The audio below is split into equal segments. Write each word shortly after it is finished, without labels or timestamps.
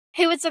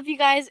Hey, what's up, you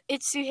guys?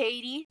 It's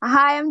Suhaiti,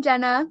 Hi, I'm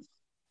Jenna.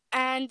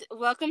 and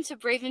welcome to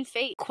Brave and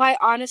Fate. Quite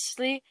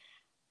honestly,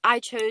 I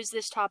chose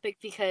this topic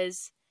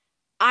because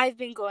I've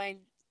been going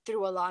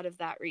through a lot of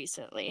that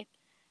recently,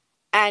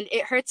 and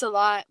it hurts a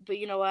lot. But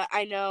you know what?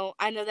 I know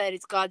that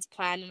it's God's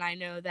plan, and I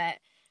know that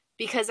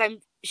because I'm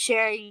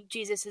sharing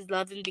Jesus's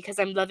love and because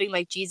I'm loving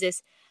like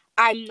Jesus,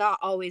 I'm not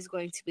always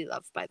going to be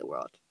loved by the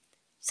world.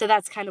 So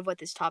that's kind of what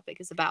this topic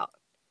is about.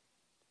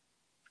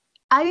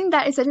 I think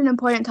that is such an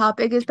important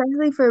topic,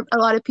 especially for a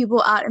lot of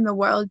people out in the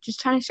world,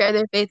 just trying to share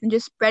their faith and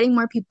just spreading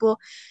more people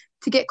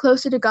to get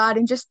closer to God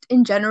and just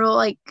in general,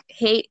 like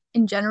hate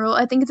in general.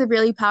 I think it's a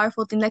really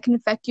powerful thing that can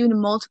affect you in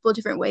multiple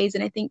different ways.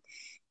 And I think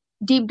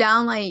deep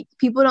down, like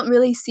people don't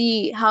really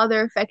see how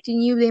they're affecting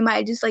you. They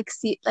might just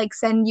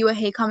send you a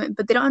hate comment,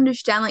 but they don't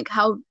understand like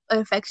how it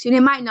affects you. And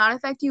it might not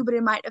affect you, but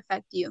it might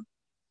affect you.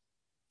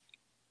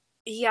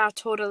 Yeah,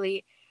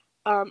 totally.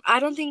 I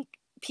don't think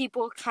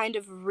people kind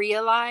of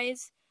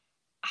realize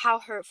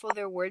how hurtful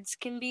their words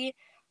can be.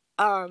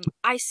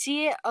 I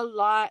see it a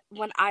lot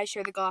when I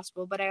share the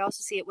gospel, but I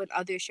also see it when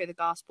others share the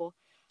gospel.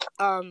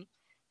 Um,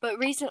 but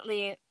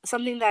recently,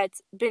 something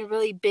that's been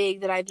really big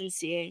that I've been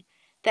seeing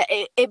that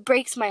it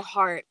breaks my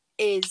heart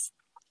is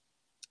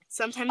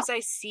sometimes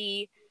I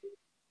see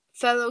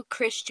fellow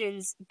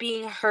Christians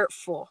being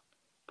hurtful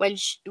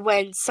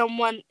when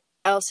someone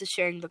else is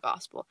sharing the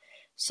gospel.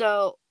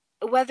 So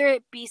whether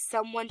it be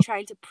someone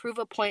trying to prove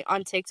a point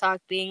on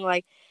TikTok, being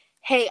like,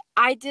 "Hey,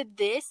 I did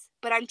this,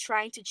 but I'm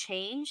trying to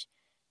change,"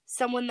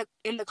 someone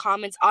in the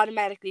comments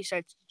automatically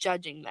starts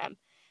judging them,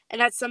 and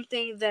that's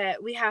something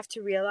that we have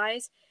to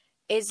realize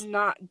is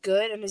not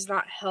good and is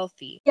not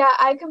healthy. Yeah,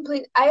 I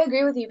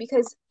agree with you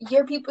because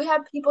we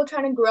have people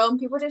trying to grow and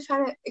people just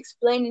trying to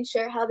explain and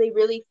share how they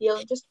really feel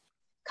and just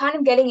kind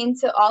of getting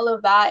into all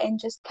of that and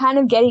just kind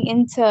of getting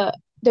into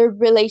their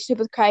relationship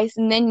with Christ.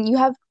 And then you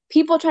have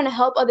people trying to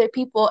help other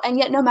people, and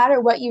yet no matter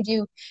what you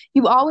do,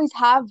 you always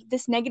have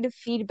this negative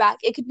feedback.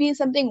 It could be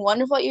something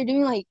wonderful that you're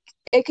doing, like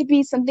it could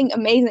be something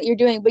amazing that you're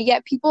doing, but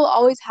yet people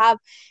always have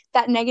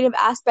that negative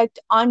aspect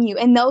on you,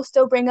 and they'll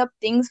still bring up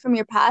things from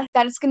your past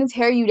that it's going to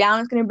tear you down,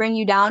 it's going to bring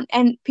you down,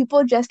 and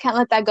people just can't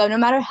let that go. No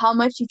matter how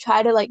much you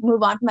try to like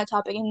move on from that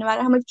topic and no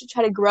matter how much you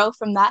try to grow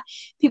from that,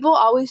 people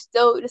always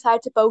still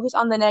decide to focus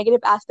on the negative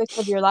aspects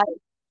of your life.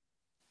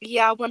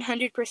 Yeah,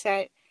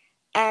 100%.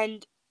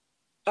 And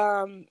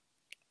um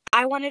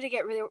I wanted to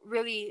get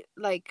really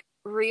like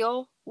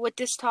real with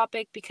this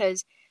topic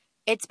because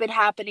it's been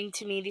happening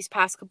to me these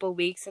past couple of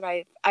weeks, and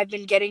I've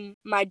been getting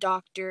my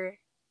doctor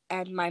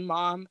and my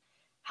mom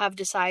have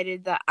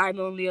decided that I'm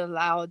only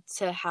allowed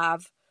to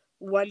have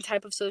one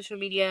type of social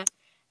media.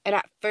 And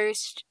at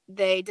first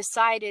they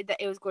decided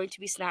that it was going to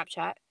be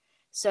Snapchat.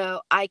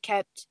 So I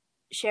kept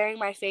sharing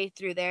my faith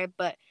through there,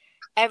 but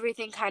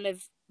everything kind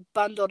of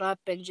bundled up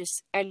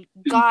and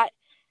got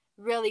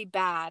really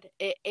bad.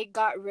 It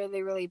got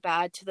really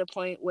bad to the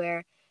point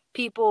where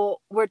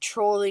people were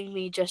trolling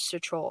me just to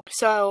troll.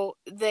 So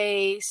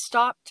they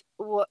stopped.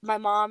 My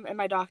mom and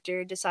my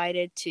doctor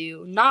decided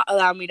to not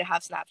allow me to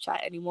have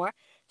Snapchat anymore.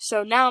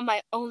 So now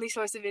my only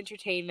source of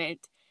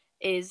entertainment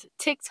is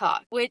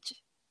TikTok, which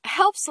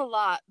helps a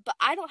lot, but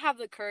I don't have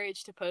the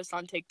courage to post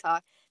on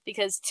TikTok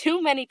because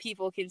too many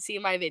people can see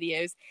my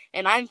videos,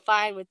 and I'm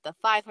fine with the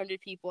 500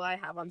 people I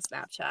have on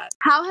Snapchat.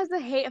 How has the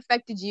hate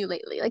affected you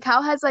lately? Like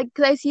how has like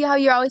because I see how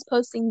you're always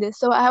posting this,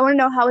 so I want to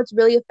know how it's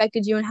really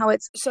affected you and how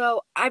it's.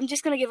 So I'm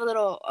just gonna give a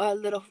little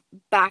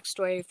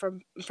backstory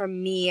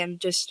from me and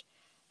just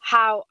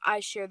how I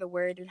share the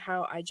word and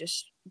how I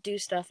just do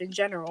stuff in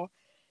general.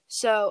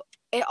 So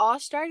it all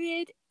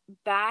started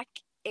back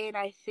in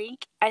I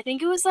think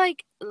it was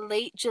like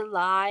late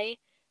July,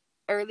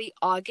 early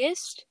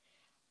August.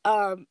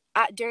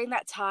 During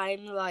that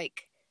time,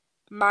 like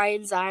my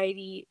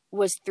anxiety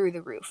was through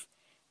the roof.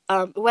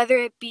 Whether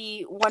it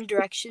be One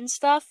Direction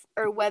stuff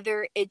or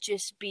whether it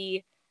just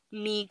be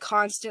me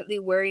constantly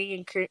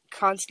worrying and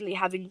constantly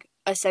having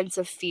a sense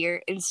of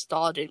fear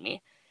installed in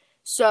me.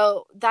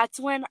 So that's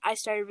when I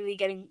started really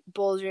getting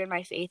bolder in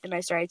my faith and I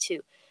started to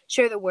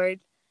share the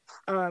word.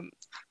 Um,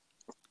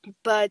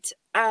 but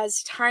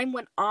as time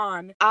went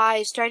on,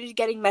 I started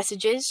getting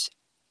messages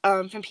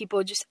from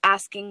people just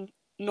asking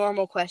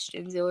normal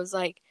questions. It was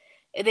like,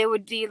 they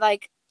would be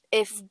like,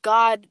 if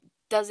God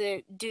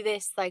doesn't do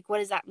this, like, what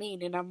does that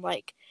mean? And I'm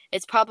like,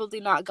 it's probably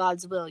not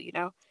God's will, you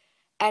know?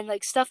 And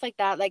like stuff like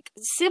that, like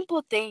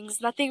simple things,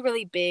 nothing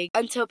really big,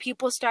 until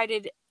people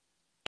started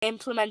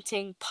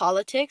implementing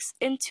politics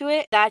into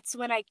it. That's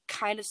when I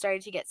kind of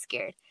started to get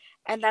scared.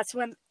 And that's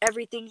when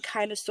everything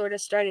kind of sort of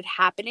started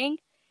happening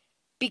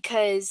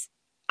because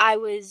I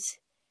was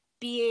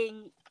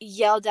being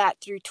yelled at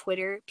through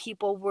Twitter.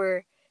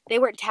 They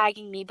weren't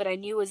tagging me, but I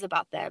knew it was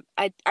about them.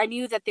 I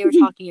knew that they were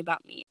talking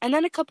about me. And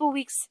then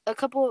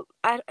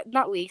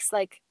not weeks,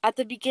 like at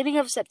the beginning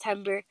of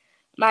September,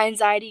 my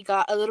anxiety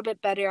got a little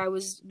bit better. I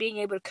was being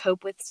able to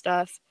cope with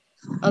stuff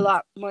a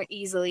lot more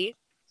easily.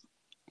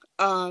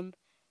 Um,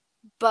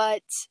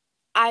 but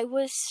I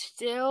was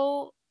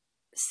still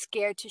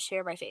scared to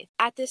share my faith.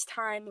 At this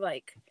time,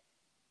 like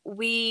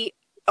we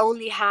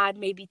only had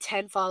maybe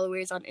 10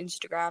 followers on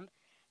Instagram.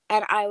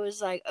 And I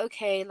was like,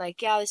 okay,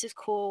 like, yeah, this is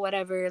cool,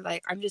 whatever.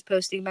 Like, I'm just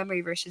posting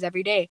memory verses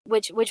every day,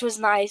 which was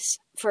nice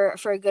for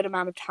a good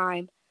amount of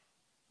time.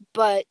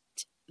 But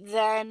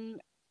then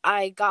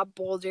I got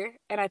bolder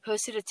and I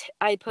just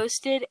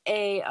posted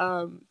a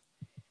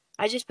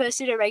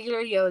regular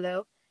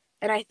YOLO.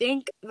 And I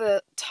think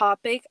the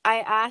topic I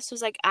asked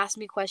was like, ask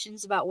me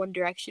questions about One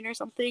Direction or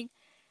something.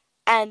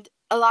 And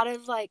a lot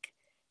of like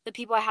the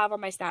people I have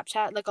on my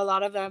Snapchat, like a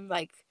lot of them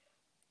like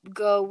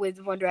go with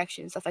One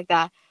Direction and stuff like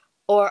that.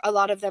 Or a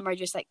lot of them are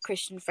just like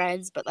Christian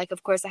friends, but like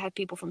of course I have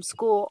people from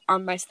school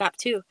on my Snap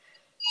too.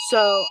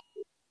 So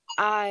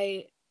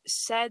I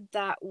said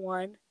that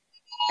one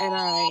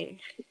and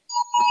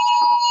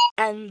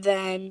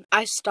then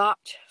I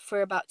stopped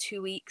for about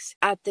 2 weeks.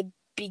 At the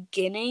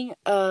beginning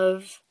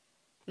of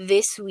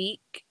this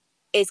week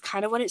is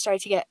kind of when it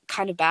started to get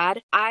kind of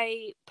bad.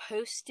 I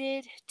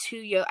did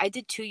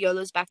two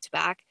YOLOs back to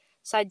back.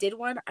 So I did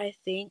one, I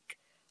think,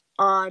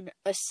 on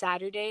a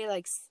Saturday,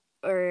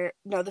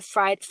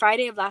 the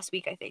Friday of last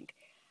week, I think.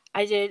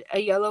 I did a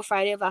YOLO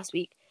Friday of last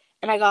week,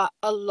 and I got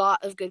a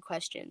lot of good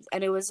questions,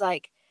 and it was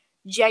like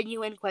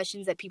genuine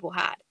questions that people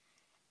had.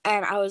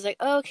 And I was like,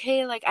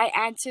 okay, like I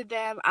answered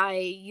them. I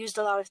used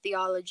a lot of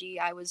theology.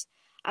 I was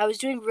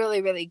doing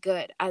really, really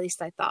good, at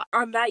least I thought.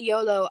 On that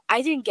YOLO,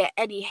 I didn't get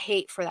any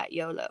hate for that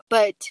YOLO.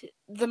 But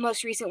the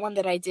most recent one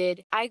that I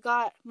did,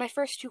 my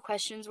first two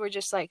questions were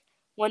just like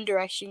One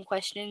Direction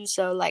questions.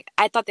 So like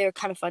I thought they were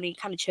kind of funny,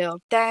 kind of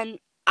chill. Then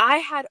I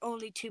had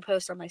only 2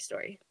 posts on my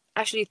story.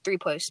 Actually 3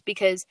 posts,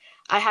 because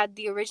I had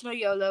the original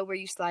YOLO where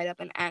you slide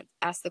up and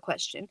ask the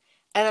question.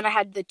 And then I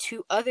had the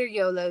 2 other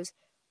YOLOs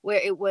where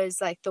it was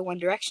like the One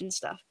Direction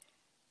stuff.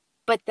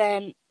 But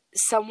then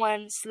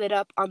someone slid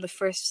up on the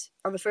first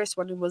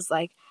one and was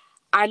like,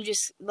 I'm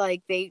just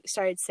like, they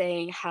started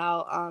saying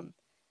how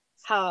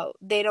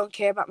they don't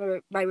care about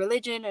my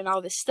religion and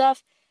all this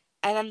stuff,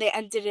 and then they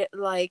ended it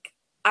like,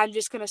 I'm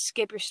just gonna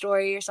skip your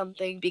story or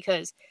something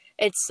because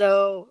it's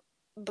so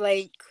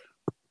blank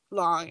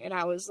long. And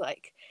I was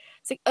like,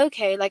 it's like,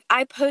 okay, like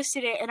I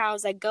posted it and I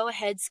was like, go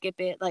ahead, skip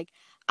it. Like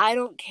I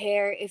don't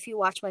care if you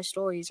watch my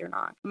stories or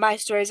not. My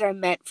stories are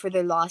meant for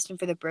the lost and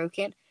for the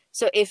broken.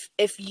 So if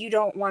you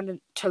don't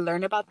want to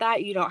learn about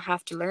that, you don't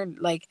have to learn.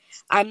 Like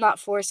I'm not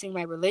forcing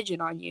my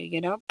religion on you, you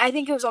know? I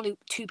think it was only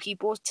 2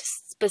 people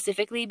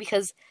specifically,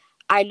 because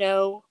I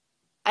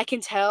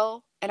can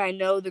tell, and I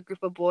know the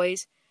group of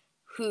boys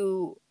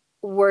who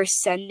were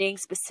sending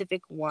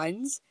specific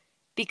ones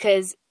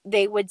because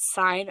they would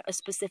sign a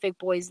specific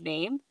boy's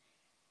name.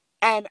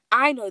 And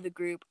I know the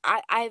group.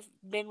 I've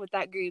been with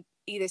that group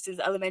either since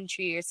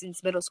elementary or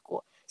since middle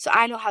school. So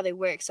I know how they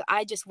work. So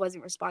I just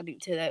wasn't responding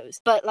to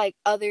those. But like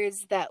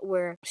others that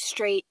were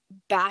straight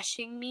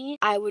bashing me,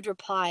 I would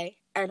reply,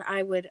 and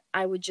I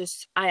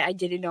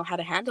didn't know how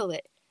to handle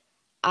it.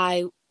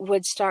 I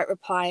would start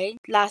replying.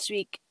 Last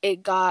week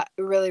it got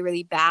really,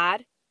 really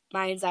bad.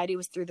 My anxiety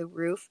was through the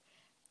roof.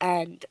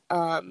 And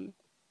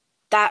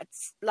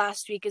that's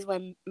last week is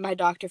when my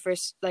doctor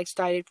first like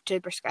started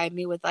to prescribe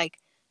me with like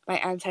my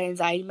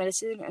anti-anxiety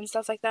medicine and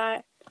stuff like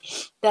that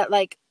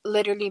like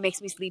literally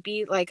makes me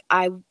sleepy. Like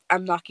I'm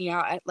knocking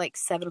out at like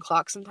 7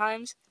 o'clock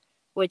sometimes,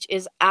 which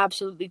is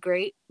absolutely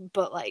great,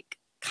 but like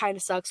kind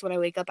of sucks when I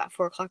wake up at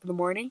 4 o'clock in the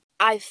morning.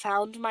 I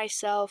found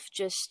myself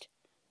just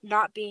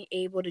not being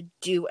able to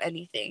do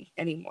anything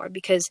anymore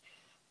because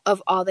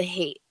of all the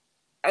hate,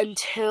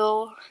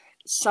 until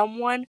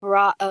someone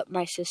brought up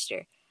my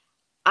sister.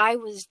 I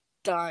was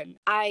done.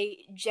 I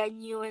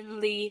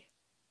genuinely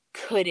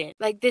couldn't.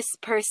 Like this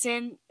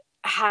person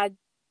had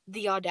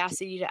the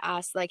audacity to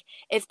ask, like,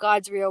 if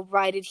God's real,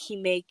 why did he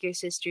make your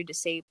sister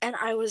disabled? And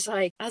I was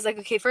like,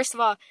 okay, first of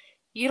all,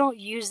 you don't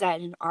use that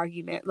in an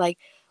argument. Like,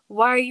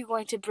 why are you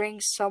going to bring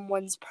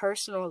someone's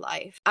personal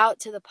life out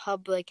to the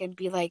public and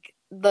be like,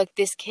 look,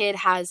 this kid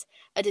has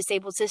a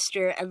disabled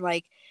sister, and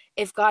like,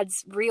 if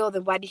God's real,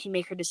 then why did he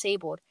make her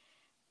disabled?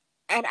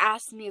 And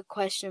ask me a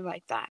question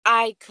like that.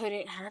 I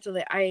couldn't handle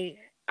it.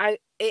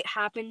 It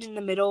happened in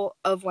the middle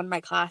of one of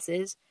my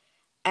classes,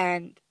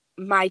 and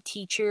my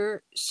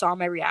teacher saw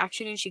my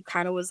reaction, and she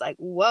kind of was like,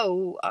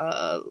 whoa,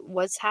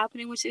 what's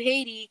happening with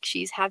Suhaiti?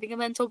 She's having a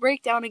mental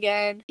breakdown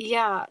again.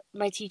 Yeah,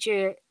 my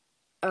teacher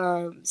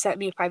sent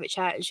me a private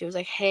chat, and she was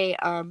like, hey,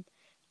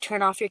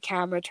 turn off your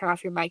camera, turn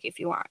off your mic if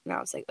you want. And I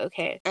was like,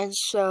 okay. And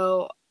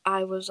so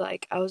I was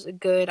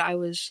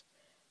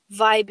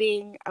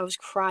vibing, I was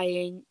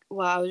crying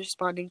while I was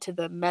responding to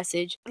the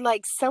message.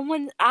 Like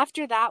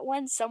after that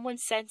one, someone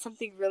said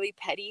something really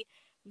petty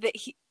that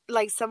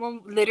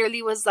someone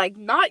literally was like,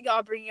 not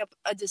y'all bringing up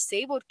a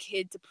disabled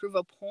kid to prove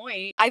a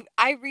point.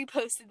 I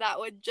reposted that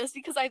one just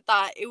because I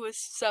thought it was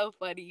so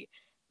funny.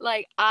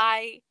 Like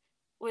I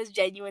was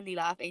genuinely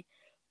laughing.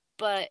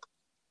 But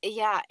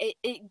yeah,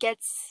 it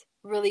gets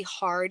really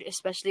hard,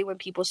 especially when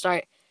people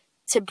start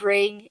to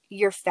bring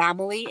your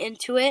family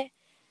into it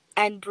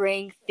and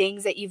bring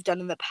things that you've done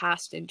in the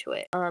past into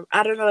it.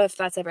 I don't know if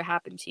that's ever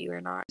happened to you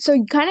or not.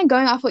 So kind of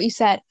going off what you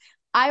said,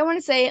 I want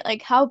to say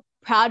like how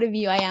proud of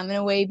you I am in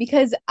a way,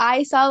 because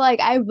I saw, like,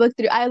 I looked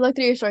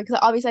through your story, because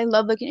obviously I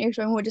love looking at your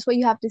story and just what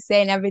you have to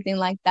say and everything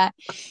like that.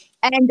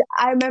 And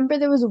I remember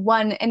there was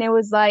one, and it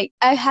was like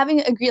I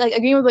having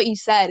agreeing with what you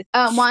said.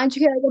 Why don't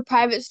you get like a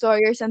private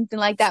story or something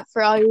like that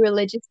for all your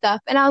religious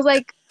stuff? And I was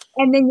like,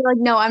 and then you're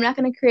like, no, I'm not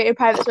gonna create a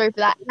private story for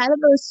that. And I thought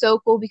that was so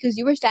cool, because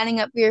you were standing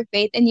up for your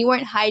faith and you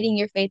weren't hiding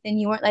your faith and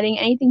you weren't letting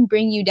anything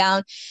bring you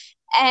down.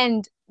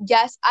 And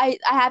yes, I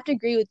have to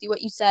agree with you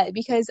what you said,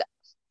 because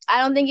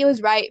I don't think it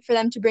was right for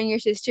them to bring your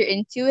sister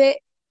into it.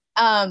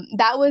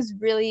 That was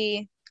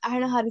really, I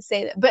don't know how to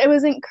say that, but it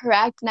wasn't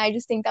correct. And I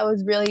just think that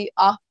was really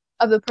off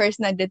of the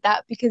person that did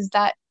that, because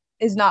that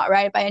is not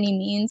right by any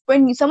means.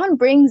 When someone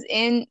brings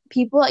in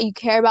people that you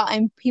care about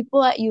and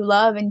people that you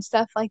love and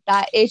stuff like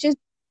that,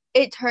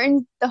 it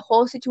turns the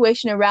whole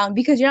situation around,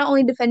 because you're not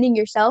only defending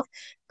yourself,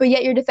 but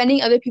yet you're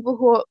defending other people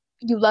who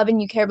you love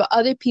and you care about,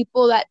 other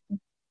people that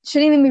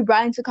shouldn't even be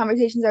brought into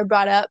conversations are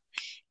brought up,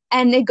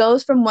 and it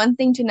goes from one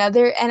thing to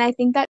another. And I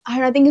think that I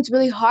don't know, I think it's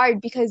really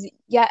hard, because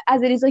yeah,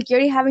 as it is, like, you're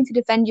already having to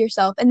defend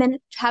yourself and then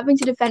having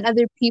to defend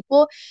other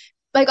people.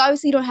 Like,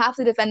 obviously you don't have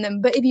to defend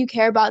them, but if you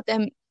care about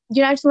them,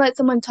 you're not just gonna let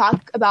someone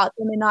talk about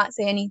them and not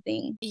say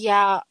anything.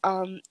 Yeah,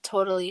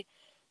 totally.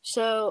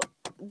 So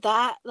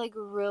that like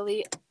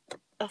really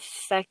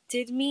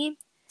affected me,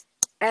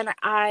 and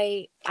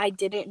I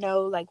didn't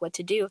know like what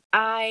to do.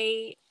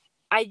 I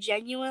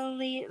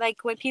genuinely,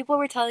 like, when people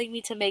were telling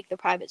me to make the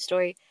private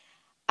story,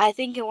 I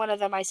think in one of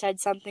them I said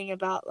something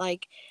about,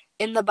 like,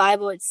 in the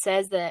Bible it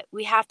says that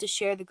we have to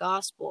share the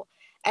gospel,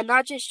 and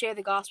not just share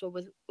the gospel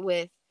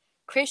with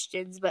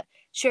Christians, but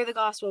share the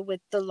gospel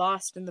with the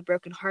lost and the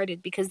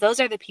brokenhearted, because those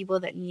are the people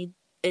that need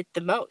it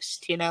the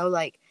most, you know?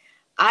 Like,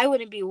 I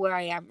wouldn't be where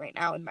I am right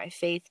now in my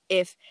faith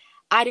if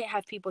I didn't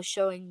have people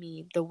showing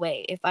me the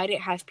way, if I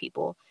didn't have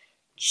people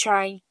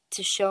trying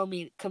to show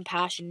me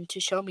compassion, to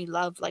show me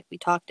love, like we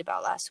talked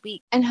about last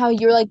week. And how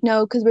you're like,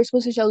 no, because we're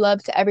supposed to show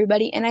love to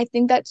everybody. And I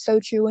think that's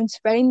so true. And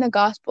spreading the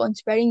gospel and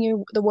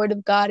spreading the word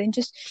of God and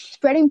just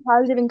spreading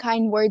positive and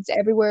kind words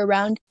everywhere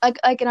around.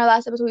 Like in our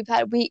last episode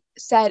we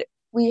said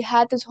we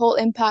had this whole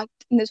impact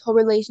in this whole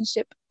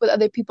relationship with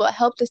other people that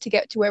helped us to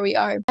get to where we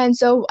are. And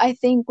so I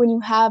think when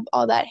you have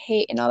all that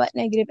hate and all that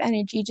negative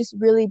energy, it just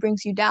really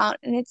brings you down.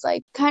 And it's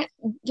like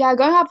yeah,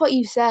 going off what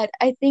you said,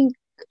 I think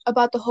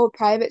about the whole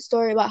private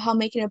story, about how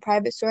making a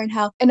private story, and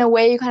how in a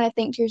way you kind of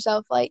think to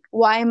yourself, like,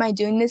 why am I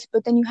doing this?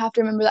 But then you have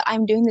to remember that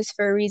I'm doing this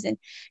for a reason.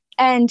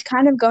 And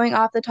kind of going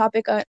on the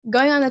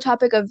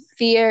topic of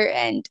fear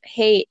and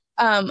hate,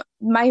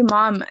 my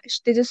mom,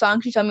 there's a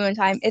song she told me one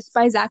time. It's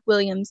by Zach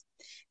Williams,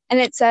 and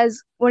it says,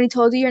 when he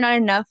told you you're not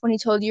enough, when he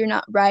told you you're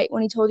not right,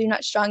 when he told you you're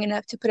not strong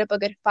enough to put up a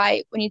good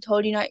fight, when he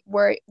told you you're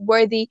not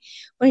worthy,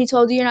 when he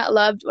told you you're not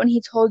loved, when he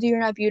told you you're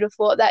not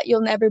beautiful, that you'll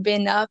never be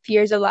enough,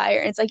 fear's a liar.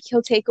 And it's like,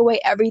 he'll take away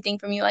everything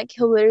from you. Like,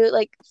 he'll literally,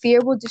 like, fear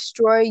will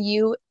destroy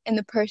you and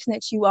the person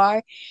that you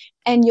are,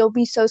 and you'll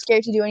be so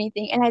scared to do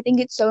anything. And I think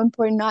it's so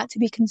important not to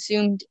be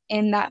consumed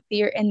in that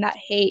fear and that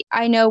hate.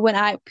 I know when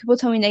people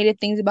tell me negative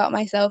things about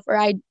myself, or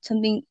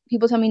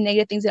people tell me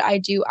negative things that I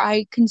do,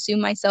 I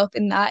consume myself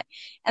in that,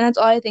 and that's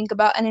all I think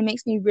about, and it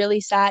makes me really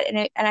sad,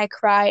 and I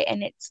cry,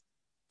 and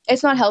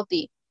it's not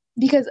healthy,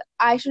 because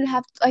I shouldn't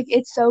have to, like,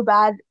 it's so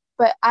bad,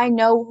 but I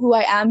know who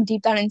I am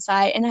deep down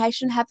inside, and I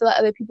shouldn't have to let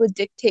other people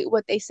dictate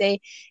what they say.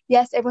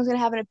 Yes, everyone's going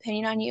to have an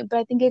opinion on you, but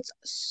I think it's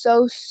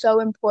so, so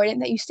important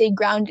that you stay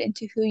grounded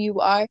into who you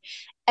are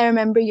and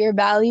remember your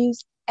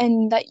values,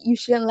 and that you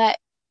shouldn't let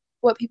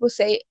what people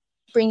say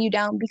bring you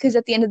down, because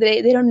at the end of the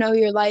day, they don't know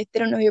your life, they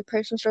don't know your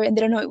personal story, and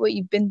they don't know what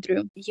you've been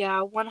through.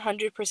 Yeah,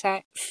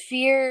 100%.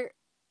 Fear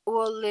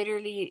will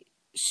literally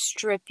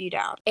strip you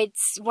down.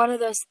 It's one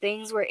of those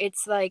things where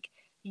it's like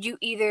you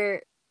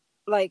either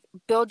like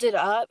build it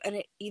up, and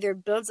it either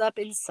builds up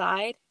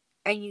inside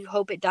and you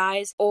hope it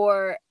dies,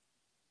 or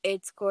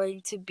it's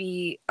going to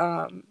be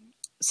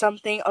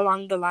something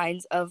along the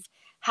lines of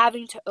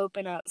having to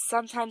open up.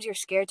 Sometimes you're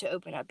scared to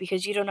open up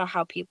because you don't know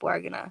how people are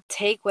going to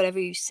take whatever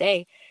you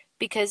say,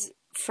 because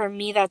for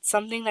me that's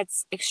something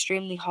that's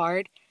extremely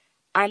hard.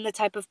 I'm the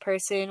type of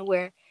person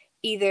where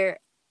either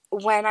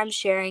when I'm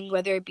sharing,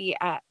 whether it be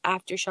at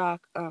Aftershock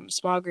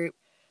small group,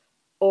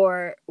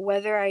 or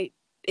whether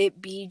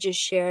it be just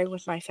sharing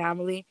with my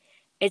family,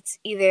 it's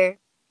either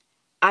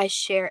I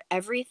share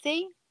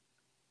everything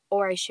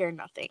or I share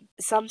nothing.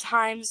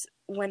 Sometimes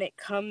when it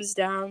comes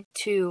down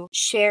to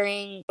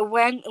sharing,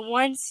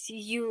 once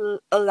you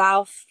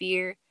allow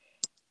fear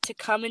to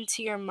come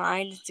into your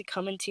mind, to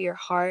come into your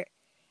heart,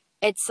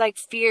 it's like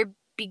fear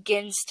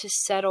begins to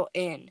settle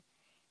in.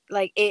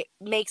 Like, it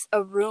makes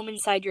a room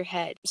inside your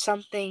head.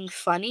 Something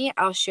funny,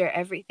 I'll share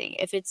everything.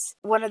 If it's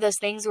one of those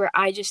things where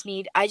I just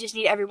need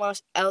everyone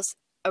else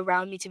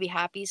around me to be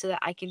happy so that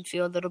I can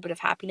feel a little bit of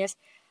happiness,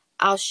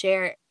 I'll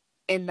share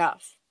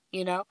enough,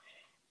 you know?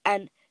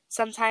 And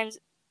sometimes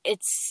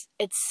it's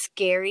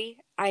scary.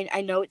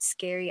 I know it's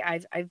scary.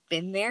 I've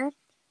been there,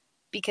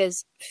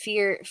 because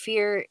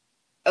fear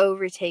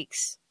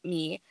overtakes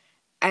me,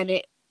 and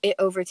it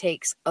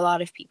overtakes a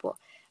lot of people.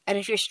 And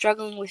if you're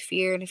struggling with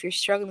fear, and if you're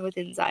struggling with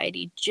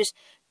anxiety, just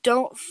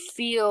don't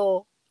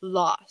feel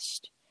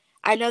lost.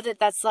 I know that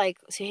that's like,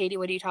 Suhaiti,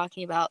 what are you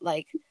talking about?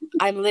 Like,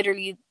 I'm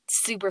literally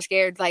super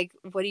scared. Like,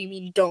 what do you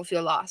mean don't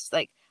feel lost?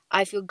 Like,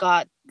 I feel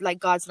God, like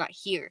God's not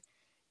here,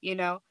 you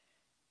know?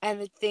 And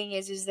the thing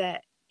is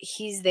that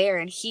he's there,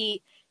 and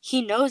he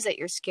knows that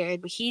you're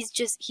scared, but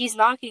he's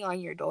knocking on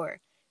your door.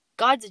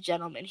 God's a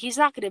gentleman. He's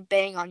not going to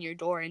bang on your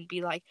door and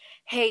be like,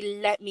 "Hey,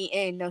 let me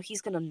in." No,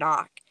 he's going to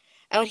knock.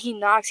 And when he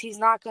knocks, he's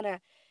not going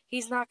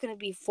to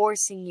be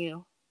forcing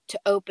you to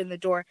open the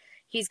door.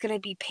 He's going to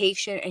be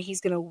patient, and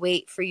he's going to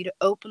wait for you to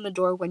open the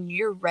door when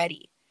you're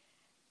ready.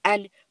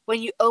 And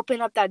when you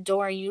open up that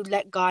door and you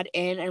let God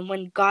in, and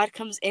when God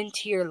comes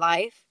into your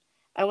life,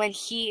 and when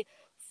he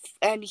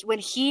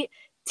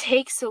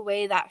takes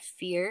away that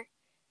fear,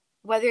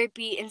 whether it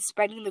be in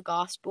spreading the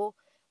gospel,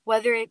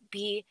 whether it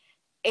be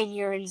in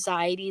your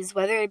anxieties,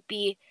 whether it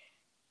be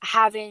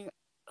having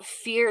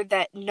fear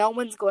that no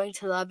one's going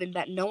to love and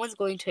that no one's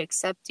going to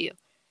accept you,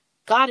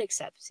 God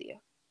accepts you.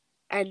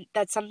 And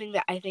that's something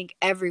that I think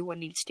everyone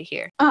needs to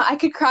hear. I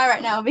could cry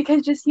right now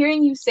because just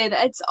hearing you say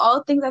that, it's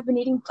all things I've been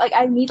needing. Like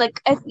I need,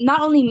 like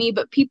not only me,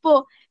 but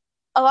people.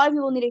 A lot of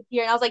people need to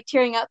hear, and I was like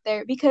tearing up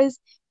there because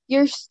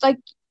like,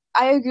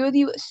 I agree with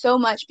you so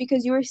much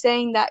because you were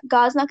saying that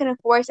God's not going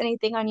to force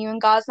anything on you, and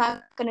God's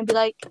not going to be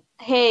like,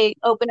 hey,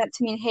 open up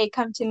to me, and hey,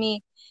 come to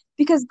me,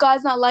 because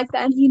God's not like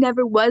that, and he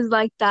never was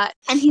like that,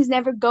 and he's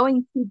never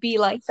going to be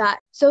like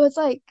that. So it's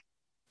like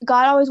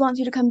God always wants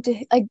you to come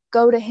to, like,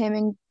 go to him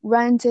and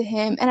run to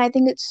him, and I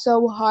think it's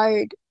so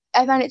hard.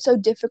 I find it so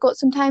difficult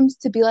sometimes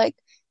to be like,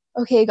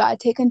 okay, God,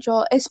 take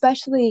control,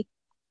 especially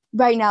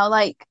right now.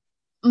 Like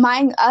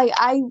mine,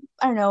 I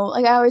don't know,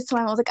 like I always tell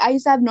my mom, like, I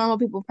used to have normal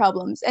people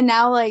problems, and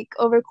now, like,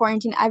 over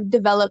quarantine I've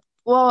developed,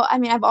 well, I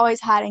mean, I've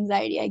always had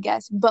anxiety, I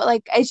guess, but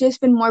like it's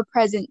just been more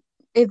present,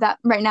 if that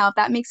right now, if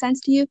that makes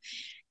sense to you.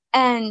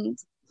 And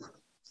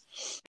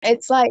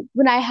it's like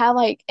when I have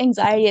like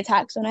anxiety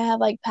attacks, when I have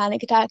like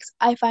panic attacks,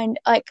 I find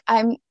like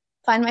I'm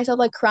find myself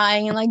like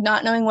crying and like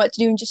not knowing what to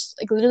do, and just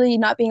like literally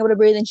not being able to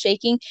breathe and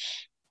shaking,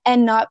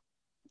 and not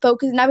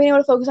being able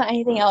to focus on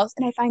anything else.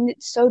 And I find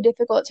it so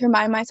difficult to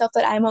remind myself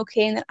that I'm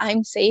okay and that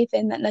I'm safe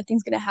and that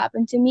nothing's going to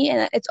happen to me and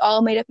that it's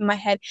all made up in my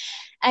head.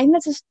 I think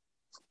that's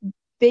the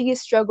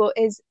biggest struggle,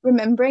 is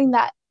remembering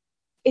that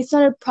it's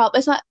not a problem.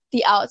 It's not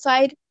the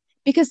outside,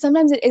 because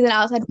sometimes it is an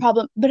outside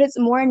problem, but it's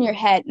more in your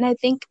head. And I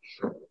think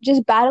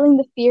just battling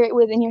the fear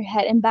within your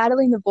head and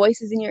battling the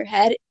voices in your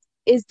head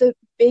is the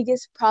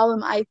biggest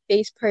problem I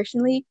face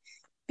personally,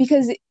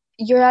 because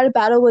you're at a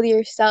battle with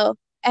yourself.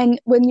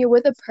 And when you're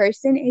with a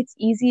person, it's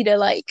easy to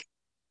like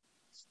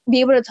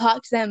be able to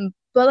talk to them.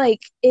 But like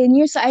in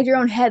your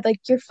own head, like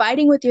you're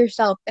fighting with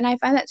yourself. And I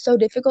find that so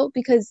difficult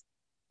because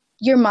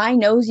your mind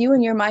knows you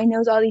and your mind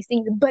knows all these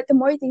things. But the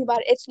more you think about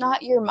it, it's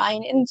not your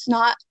mind and it's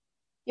not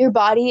your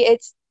body,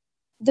 it's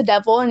the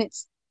devil. And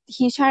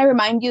he's trying to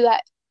remind you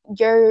that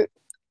you're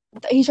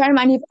he's trying to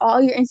remind you of all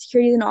your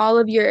insecurities and all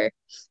of your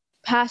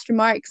past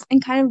remarks.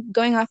 And kind of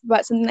going off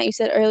about something that you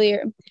said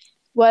earlier,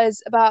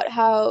 was about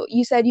how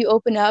you said you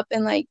open up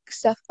and like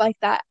stuff like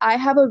that. I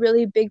have a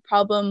really big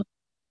problem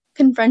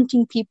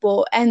confronting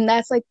people, and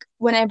that's like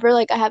whenever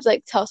like I have to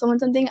like tell someone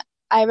something,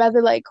 I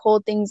rather like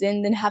hold things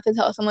in than have to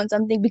tell someone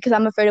something, because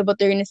I'm afraid of what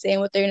they're going to say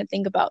and what they're going to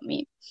think about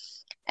me.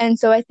 And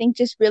so I think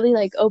just really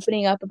like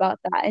opening up about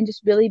that and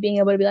just really being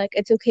able to be like,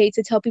 it's okay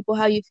to tell people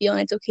how you feel,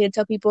 and it's okay to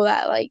tell people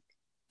that like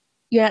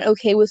you're not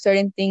okay with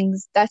certain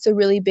things. That's a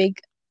really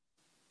big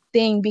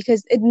thing,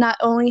 because it not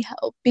only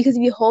help, because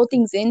if you hold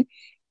things in,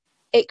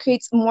 it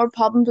creates more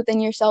problems within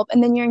yourself,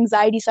 and then your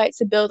anxiety starts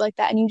to build like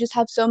that, and you just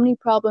have so many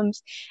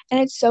problems. And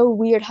it's so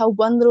weird how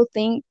one little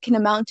thing can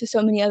amount to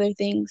so many other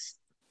things.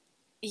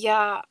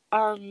 Yeah,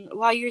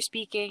 while you were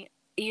speaking,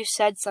 you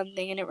said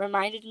something, and it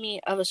reminded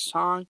me of a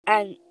song.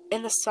 And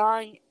in the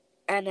song,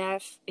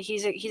 NF,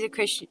 he's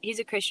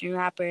a Christian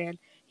rapper, and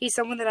he's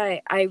someone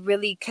that I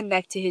really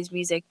connect to his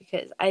music,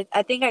 because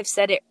I think I've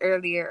said it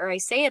earlier, or I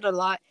say it a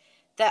lot,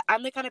 that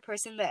I'm the kind of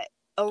person that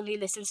only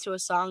listens to a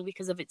song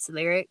because of its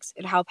lyrics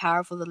and how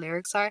powerful the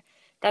lyrics are.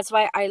 That's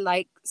why I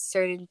like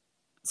certain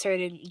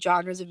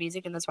genres of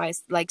music, and that's why I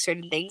like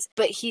certain things.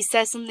 But he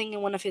says something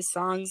in one of his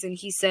songs, and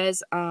he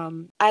says,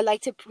 I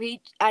like to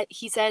preach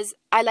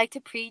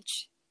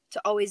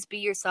to always be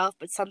yourself,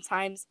 but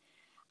sometimes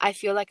I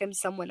feel like I'm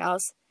someone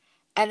else.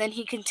 And then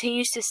he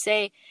continues to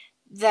say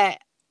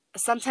that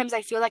sometimes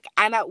I feel like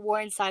I'm at war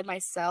inside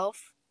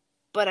myself,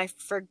 but I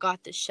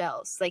forgot the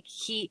shells. Like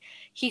he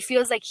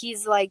feels like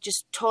he's like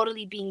just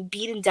totally being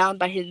beaten down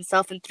by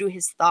himself and through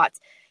his thoughts.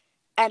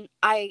 And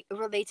I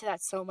relate to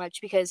that so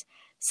much, because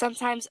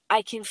sometimes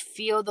I can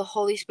feel the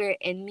Holy Spirit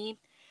in me.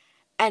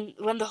 And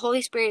when the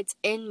Holy Spirit's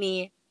in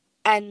me,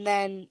 and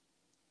then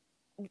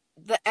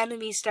the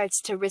enemy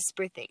starts to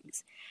whisper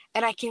things,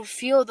 and I can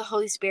feel the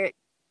Holy Spirit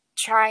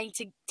trying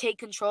to take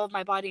control of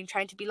my body and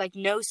trying to be like,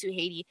 no,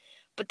 Suhaiti.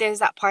 But there's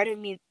that part of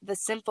me, the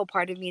sinful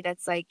part of me,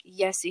 that's like,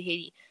 yes,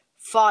 Suhaiti,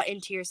 fall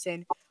into your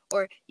sin.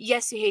 Or,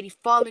 yes, Suhaiti,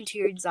 fall into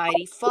your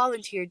anxiety, fall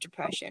into your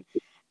depression.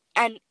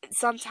 And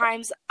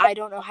sometimes I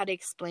don't know how to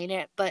explain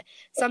it, but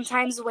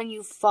sometimes when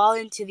you fall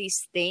into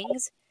these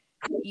things,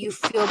 you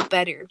feel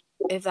better,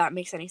 if that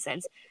makes any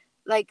sense.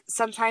 Like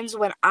sometimes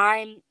when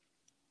I'm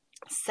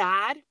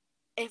sad,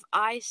 if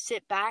I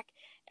sit back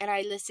and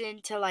I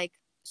listen to like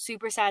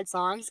super sad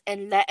songs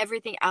and let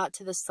everything out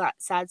to the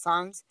sad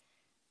songs,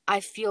 I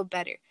feel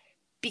better.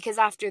 Because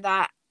after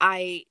that,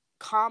 I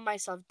calm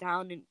myself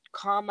down and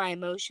calm my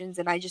emotions,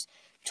 and I just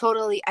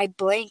totally I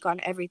blank on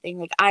everything.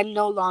 Like I'm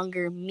no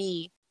longer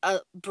me, a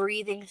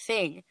breathing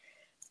thing.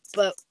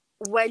 But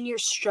when you're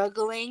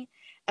struggling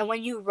and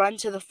when you run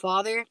to the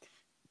Father,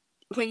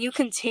 when you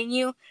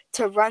continue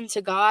to run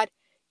to God,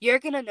 you're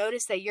going to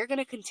notice that you're going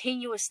to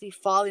continuously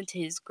fall into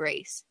His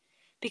grace,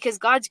 because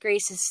God's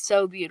grace is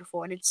so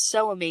beautiful and it's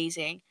so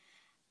amazing.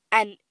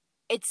 And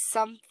it's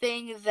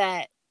something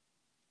that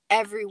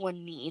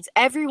everyone needs.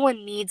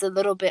 Everyone needs a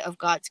little bit of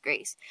God's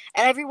grace.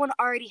 And everyone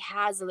already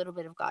has a little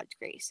bit of God's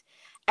grace.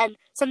 And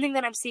something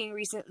that I'm seeing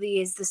recently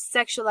is the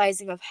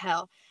sexualizing of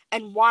hell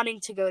and wanting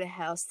to go to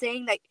hell,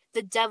 saying that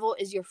the devil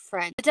is your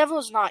friend. The devil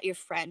is not your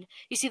friend.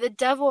 You see, the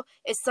devil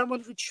is someone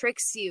who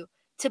tricks you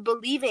to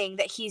believing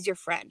that he's your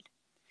friend.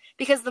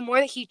 Because the more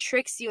that he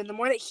tricks you and the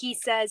more that he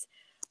says,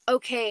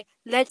 okay,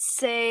 let's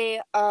say,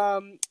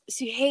 so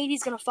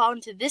Hades gonna fall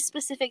into this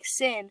specific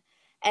sin,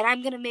 and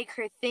I'm gonna make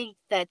her think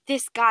that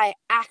this guy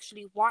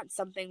actually wants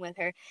something with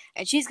her,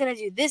 and she's gonna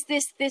do this,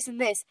 this, this,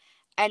 and this,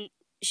 and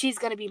she's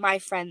gonna be my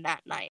friend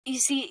that night. You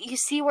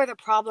see where the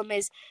problem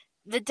is.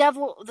 The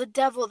devil,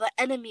 the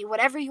enemy,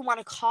 whatever you want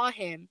to call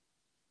him,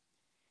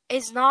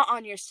 is not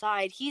on your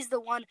side. He's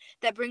the one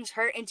that brings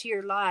hurt into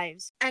your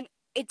lives, and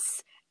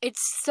it's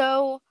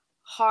so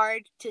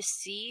hard to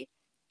see,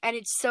 and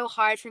it's so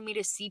hard for me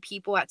to see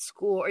people at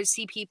school or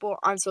see people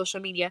on social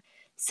media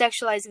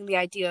sexualizing the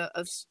idea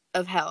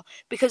of hell,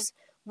 because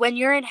when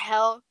you're in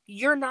hell,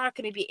 you're not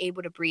going to be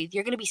able to breathe.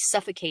 You're going to be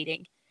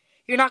suffocating.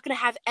 You're not going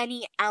to have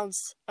any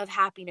ounce of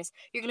happiness.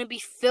 You're going to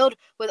be filled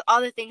with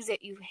all the things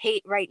that you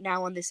hate right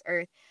now on this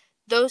earth.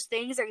 Those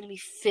things are going to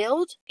be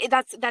filled.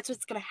 That's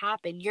what's going to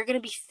happen. You're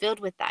going to be filled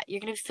with that. You're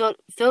going to be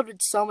filled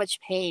with so much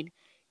pain.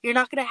 You're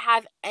not going to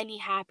have any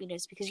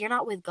happiness because you're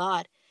not with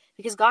God.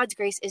 Because God's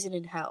grace isn't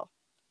in hell.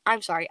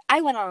 I'm sorry.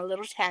 I went on a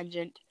little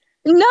tangent.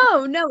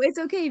 No, no, it's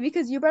okay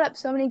because you brought up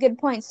so many good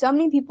points. So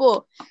many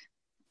people,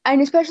 and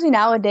especially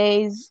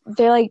nowadays,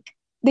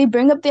 they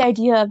bring up the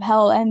idea of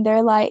hell and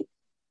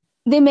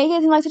they make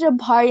it seem like such a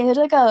party and such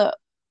like a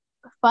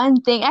fun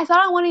thing. I saw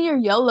it on one of your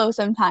YOLO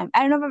sometime.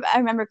 I don't know if I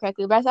remember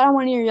correctly, but I saw it on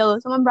one of your YOLO.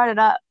 Someone brought it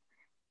up.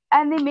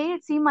 And they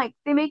make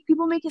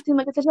people make it seem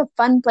like it's such a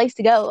fun place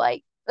to go.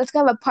 Like, let's go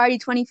have a party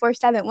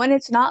 24/7 when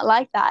it's not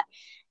like that.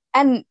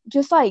 And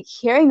just like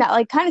hearing that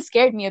like kind of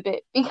scared me a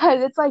bit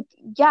because it's like,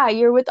 yeah,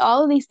 you're with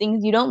all of these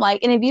things you don't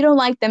like, and if you don't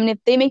like them and if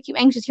they make you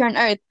anxious here on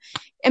earth,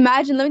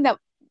 imagine living that,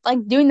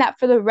 like doing that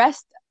for the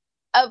rest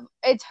of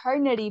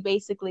eternity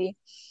basically.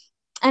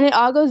 And it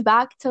all goes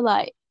back to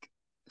like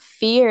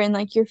fear and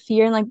like your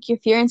fear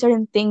in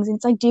certain things. And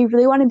it's like, do you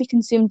really want to be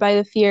consumed by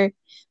the fear,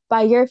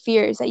 by your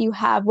fears that you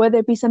have, whether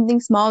it be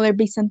something small or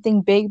be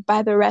something big,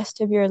 by the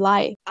rest of your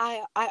life?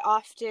 I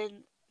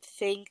often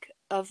think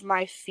of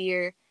my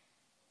fear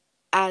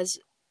as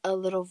a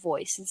little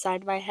voice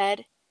inside my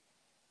head,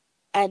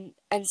 and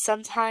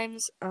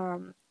sometimes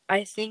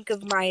I think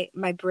of my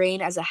brain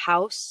as a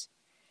house,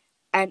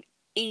 and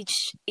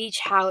each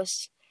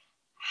house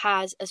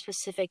has a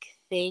specific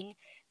thing.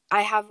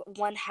 I have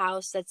one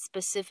house that's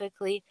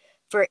specifically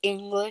for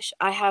English.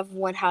 I have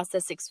one house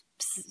that's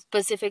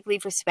specifically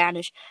for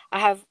Spanish. I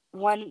have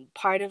one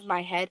part of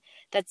my head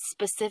that's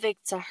specific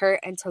to hurt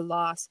and to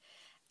loss.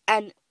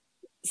 And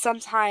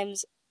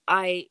sometimes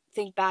I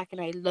think back and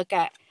I look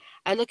at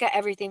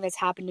everything that's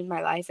happened in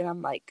my life, and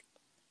I'm like,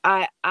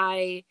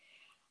 I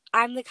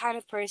I'm the kind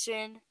of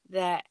person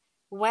that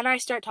when I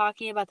start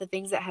talking about the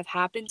things that have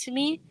happened to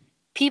me,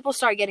 people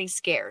start getting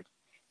scared,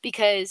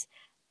 because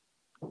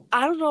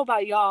I don't know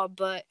about y'all,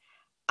 but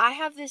I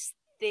have this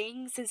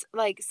thing since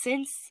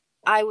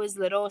I was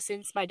little,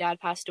 since my dad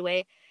passed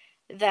away,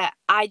 that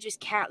I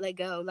just can't let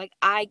go. Like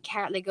I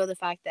can't let go of the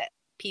fact that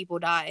people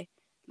die.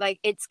 Like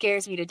it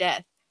scares me to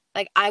death.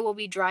 Like I will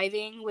be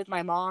driving with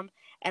my mom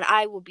and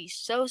I will be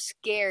so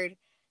scared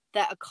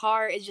that a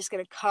car is just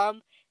going to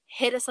come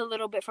hit us a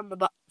little bit from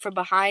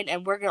behind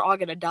and we're all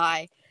going to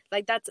die.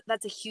 Like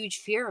that's a huge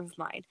fear of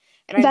mine.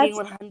 And I'm being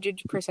That's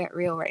 100%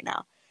 real right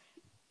now.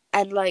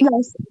 And like,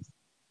 Yes.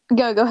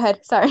 Go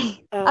ahead.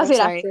 Sorry. I'll I'm say it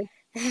sorry.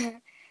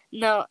 after.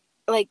 No,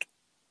 like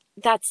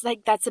that's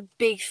a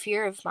big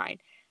fear of mine.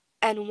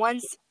 And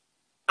once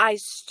I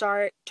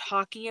start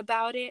talking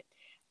about it,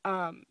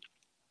 um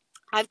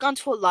I've gone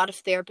to a lot of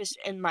therapists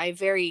in my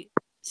very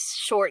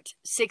short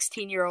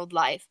 16-year-old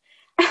life,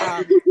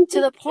 to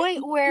the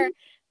point where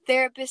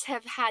therapists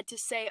have had to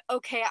say,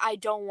 okay, I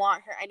don't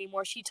want her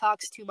anymore. She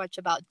talks too much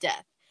about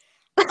death.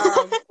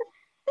 Um,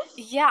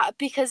 yeah,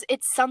 because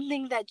it's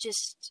something that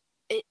just,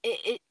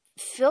 it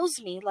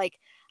fills me. Like,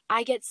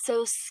 I get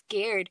so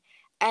scared.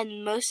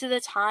 And most of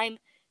the time,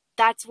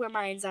 that's where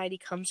my anxiety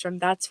comes from.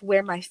 That's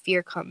where my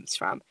fear comes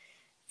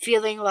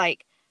feeling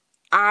like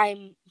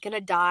I'm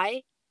gonna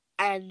die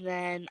and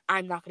then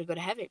I'm not gonna go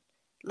to heaven.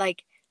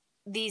 Like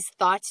these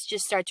thoughts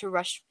just start to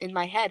rush in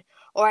my head.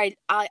 Or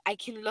I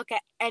can look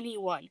at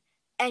anyone.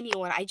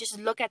 I just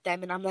look at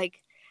them and I'm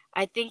like,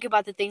 I think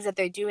about the things that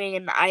they're doing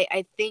and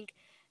I think,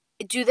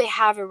 do they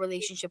have a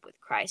relationship with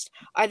Christ?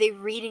 Are they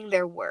reading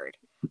their word?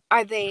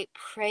 Are they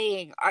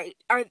praying? Are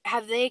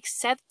have they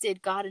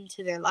accepted God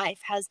into their life?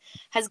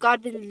 Has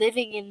God been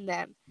living in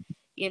them?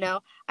 You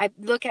know, I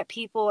look at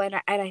people and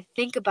I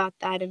think about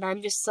that and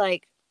I'm just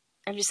like,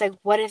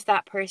 what if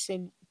that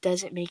person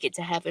doesn't make it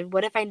to heaven?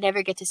 What if I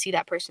never get to see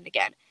that person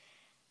again?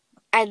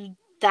 And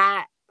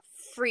that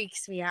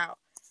freaks me out.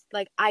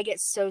 Like I get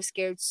so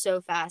scared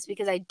so fast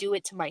because I do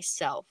it to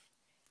myself.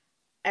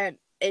 And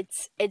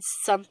it's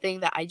something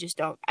that I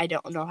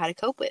don't know how to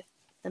cope with.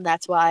 And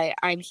that's why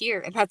I'm here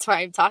and that's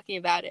why I'm talking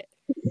about it.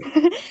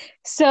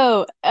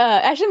 So,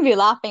 I shouldn't be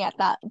laughing at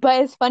that,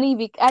 but it's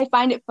funny I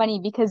find it funny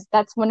because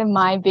that's one of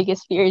my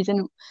biggest fears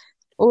and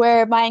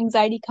where my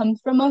anxiety comes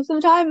from most of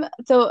the time.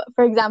 So,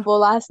 for example,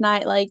 last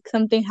night, like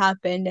something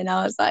happened and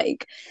I was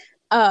like,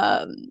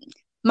 um,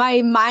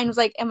 my mind was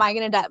like, am I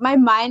gonna die? My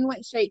mind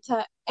went straight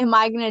to, am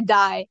I gonna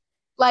die?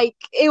 Like,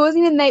 it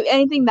wasn't even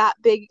anything that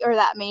big or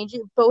that major,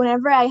 but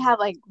whenever I have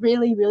like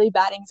really, really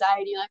bad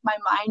anxiety, like my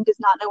mind does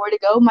not know where to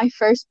go.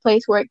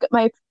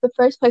 The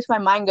first place my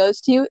mind goes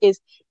to is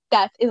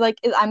death.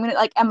 I'm gonna,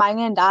 like, am I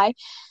gonna die?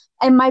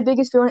 And my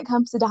biggest fear when it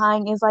comes to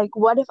dying is like,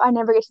 what if I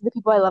never get to the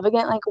people I love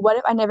again? Like, what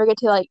if I never get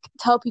to like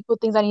tell people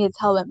things I need to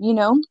tell them, you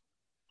know?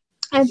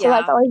 And so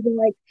that's Yeah. always been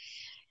like,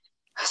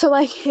 so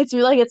like it's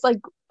really like it's like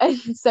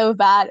it's so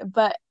bad,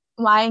 but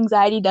my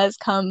anxiety does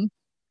come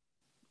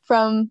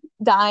from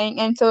dying,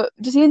 and so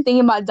just even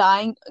thinking about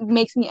dying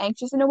makes me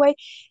anxious in a way,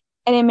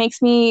 and it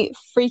makes me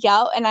freak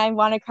out, and I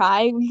want to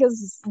cry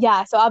because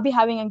yeah. So I'll be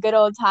having a good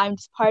old time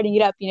just partying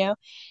it up, you know,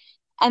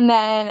 and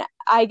then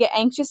I get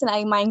anxious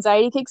and my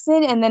anxiety kicks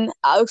in, and then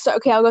I'll start.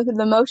 Okay, I'll go through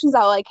the motions.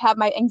 I'll like have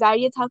my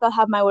anxiety attack. I'll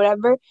have my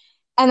whatever,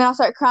 and then I'll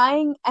start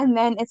crying, and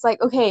then it's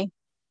like, okay,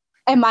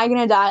 am I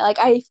gonna die? Like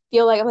I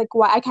feel like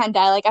why I can't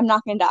die? Like I'm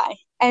not gonna die.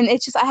 And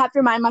it's just I have to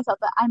remind myself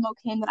that I'm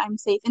okay and that I'm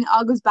safe. And it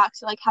all goes back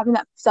to like having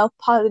that self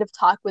positive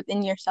talk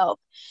within yourself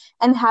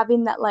and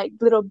having that like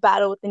little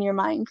battle within your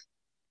mind.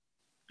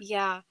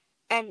 Yeah.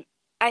 And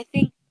I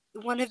think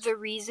one of the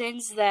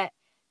reasons that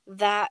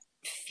that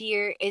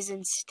fear is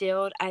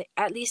instilled,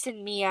 at least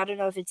in me, I don't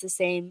know if it's the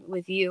same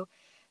with you,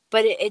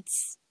 but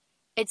it's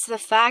the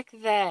fact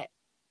that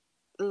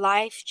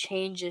life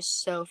changes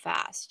so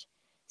fast.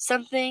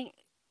 Something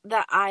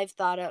that I've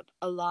thought up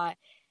a lot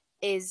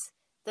is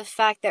the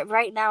fact that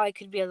right now I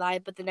could be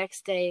alive, but the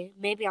next day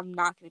maybe I'm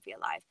not going to be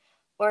alive.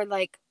 Or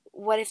like,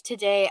 what if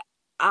today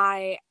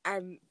I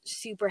am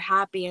super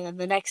happy and then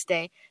the next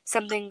day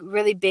something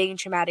really big and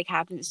traumatic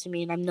happens to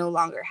me and I'm no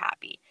longer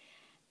happy.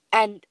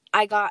 And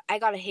I got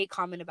a hate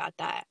comment about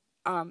that.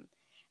 Um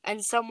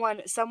and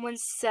someone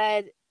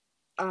said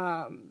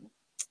um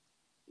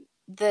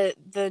the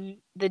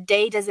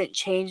day doesn't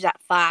change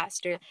that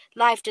fast, or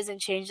life doesn't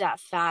change that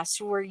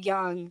fast. We're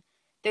young.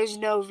 There's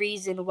no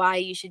reason why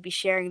you should be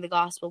sharing the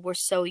gospel. We're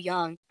so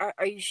young.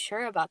 Are you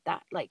sure about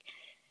that? Like,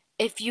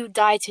 if you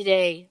die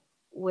today,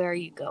 where are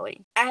you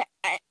going?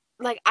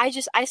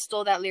 I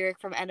stole that lyric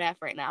from NF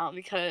right now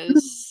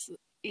because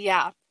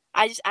yeah,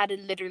 I just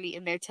added literally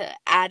in there to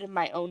add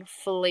my own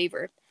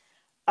flavor.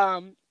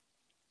 Um,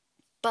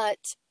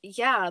 but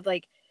yeah,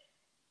 like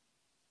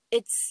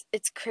it's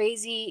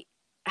crazy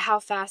how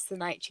fast the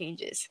night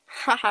changes.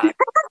 Haha.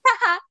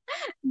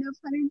 No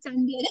pun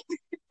intended.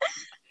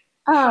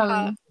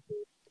 Haha. Um,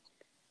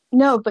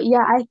 no, but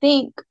yeah, I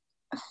think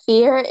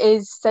fear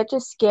is such a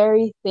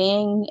scary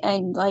thing,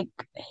 and like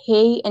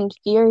hate and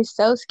fear is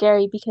so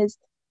scary because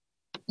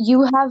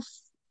you have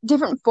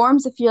different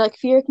forms of fear. Like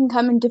fear can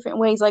come in different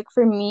ways. Like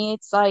for me,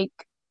 it's like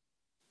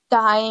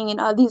dying and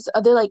all these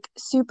other like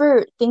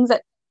super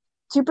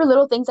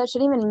little things that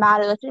shouldn't even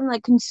matter, that shouldn't even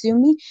like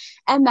consume me.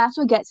 And that's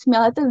what gets me.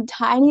 I let the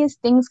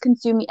tiniest things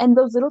consume me. And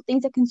those little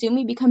things that consume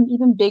me become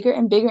even bigger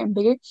and bigger and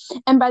bigger.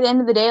 And by the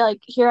end of the day, like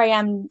here I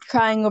am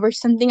crying over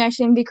something I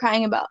shouldn't be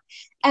crying about.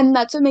 And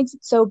that's what makes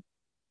it so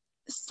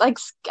like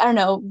I don't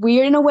know,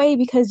 weird in a way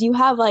because you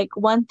have like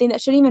one thing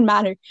that shouldn't even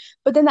matter.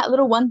 But then that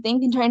little one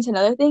thing can turn into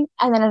another thing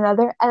and then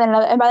another and then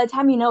another. And by the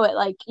time you know it,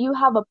 like you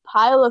have a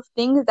pile of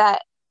things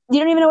that you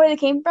don't even know where they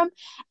came from.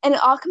 And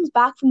it all comes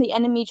back from the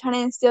enemy trying to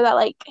instill that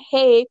like,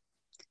 hey,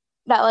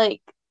 that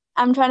like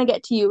I'm trying to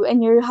get to you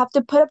and you have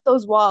to put up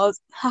those walls.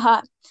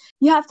 Haha.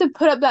 You have to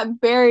put up that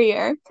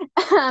barrier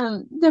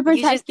to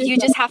protect You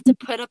yourself. just have to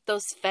put up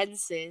those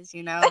fences,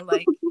 you know,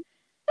 like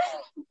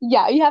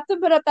Yeah, you have to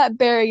put up that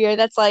barrier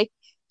that's like,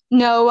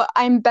 no,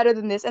 I'm better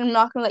than this and I'm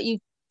not going to let you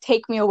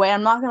take me away.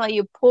 I'm not going to let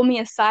you pull me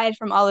aside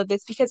from all of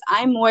this because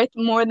I'm worth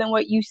more than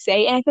what you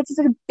say. And I think it's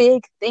a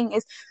big thing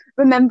is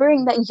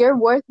remembering that you're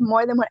worth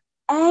more than what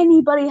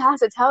anybody has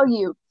to tell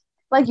you.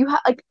 Like you have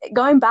like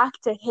going back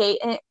to hate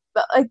and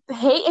but like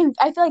hate and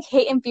I feel like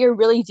hate and fear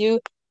really do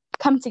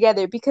come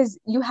together because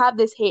you have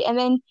this hate and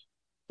then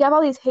you have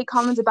all these hate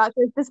comments about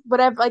you, like this,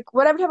 whatever, like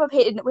whatever type of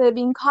hate, whether it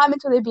be in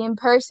comments, whether it be in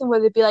person,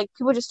 whether it be like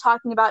people just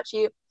talking about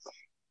you,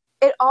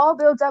 it all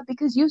builds up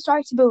because you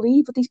start to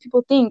believe what these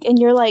people think, and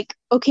you're like,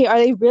 okay, are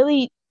they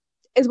really?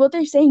 Is what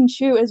they're saying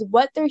true? Is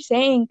what they're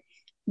saying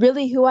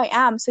really who I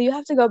am? So you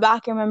have to go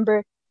back and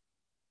remember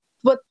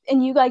what,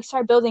 and you like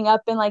start building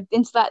up and like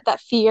into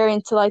that fear,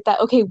 into like that.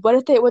 Okay, what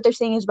if what they're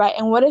saying is right,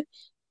 and what if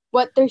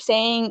what they're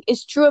saying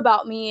is true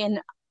about me?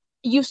 And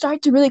you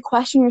start to really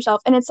question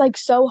yourself, and it's like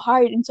so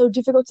hard and so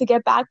difficult to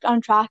get back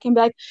on track and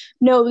be like,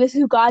 no, this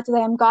is who God says I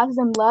am. God says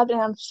I'm loved and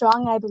I'm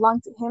strong and I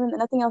belong to him and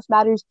nothing else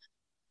matters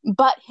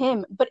but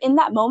him. But in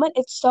that moment,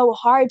 it's so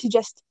hard to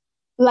just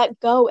let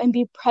go and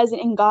be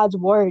present in God's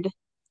word.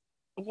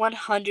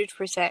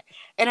 100%.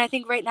 And I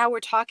think right now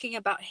we're talking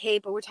about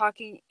hate, but we're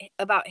talking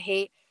about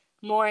hate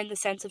more in the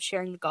sense of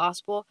sharing the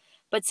gospel.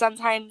 But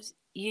sometimes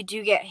you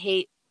do get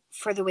hate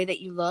for the way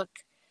that you look,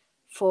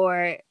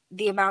 for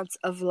the amounts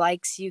of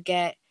likes you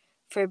get,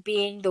 for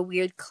being the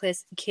weird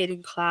kid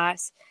in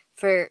class,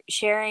 for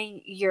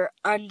sharing your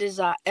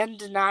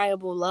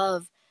undeniable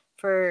love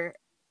for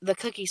the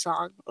cookie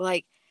song.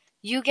 Like,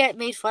 you get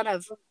made fun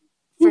of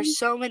for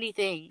so many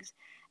things,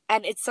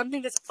 and it's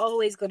something that's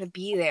always going to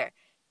be there.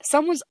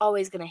 Someone's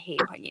always going to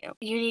hate on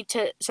you.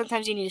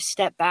 Sometimes you need to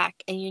step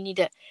back, and you need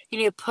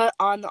to put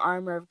on the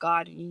armor of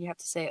God, and you have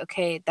to say,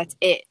 okay, that's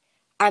it.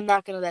 I'm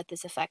not going to let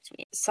this affect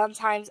me.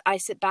 Sometimes I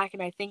sit back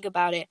and I think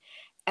about it,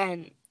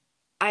 and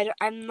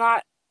I'm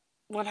not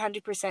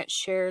 100%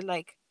 sure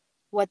like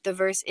what the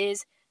verse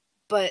is,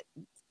 but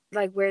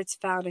like where it's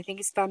found. I think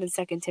it's found in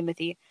 2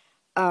 Timothy.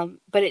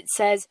 But it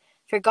says,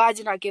 "For God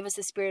did not give us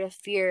a spirit of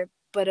fear,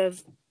 but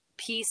of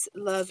peace,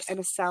 love, and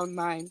a sound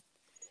mind."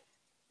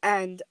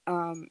 And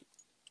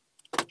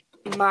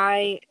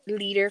my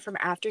leader from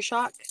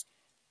Aftershock,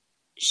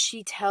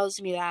 she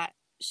tells me that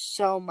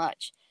so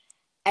much.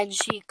 And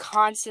she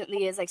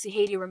constantly is like, so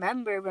Haiti,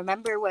 remember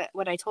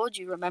what I told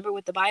you, remember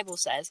what the Bible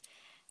says.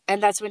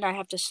 And that's when I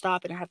have to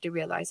stop and I have to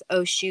realize,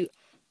 oh shoot,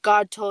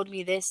 God told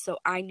me this, so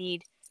I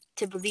need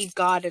to believe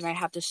God, and I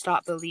have to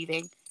stop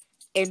believing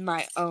in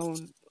my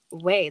own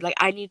way. Like,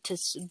 I need to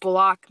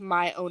block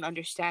my own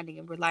understanding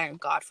and rely on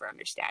God for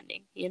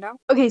understanding, you know?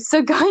 Okay,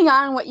 so going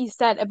on what you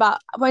said about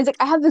when he's like,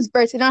 I have this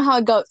verse, I don't know how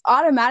it goes.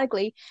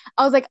 Automatically,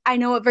 I was like, I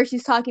know what verse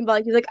he's talking about.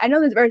 Like, he's like, I know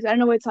this verse, I don't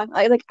know what he's talking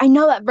about. Like, I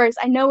know that verse,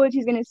 I know what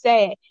he's gonna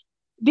say.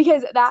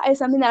 Because that is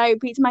something that I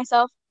repeat to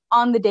myself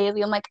on the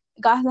daily. I'm like,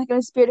 God has not given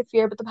a spirit of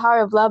fear, but the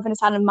power of love and a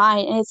sound of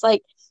mind. And it's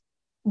like,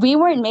 we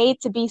weren't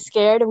made to be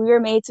scared. We were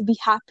made to be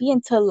happy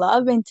and to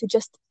love and to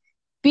just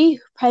be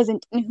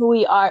present in who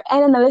we are.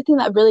 And another thing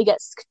that really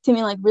gets to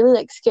me, like really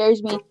like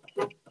scares me,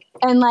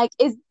 and like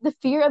is the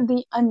fear of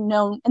the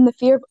unknown and the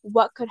fear of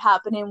what could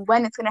happen and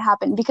when it's going to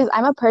happen, because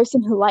I'm a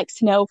person who likes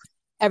to know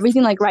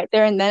everything like right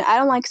there and then. I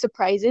don't like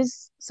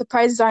surprises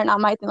are not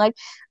my thing. Like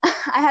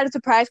I had a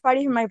surprise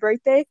party for my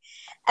birthday,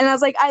 and I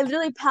was like, I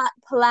literally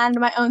planned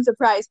my own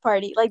surprise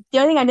party. Like the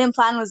only thing I didn't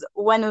plan was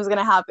when it was going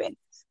to happen,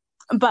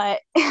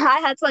 but I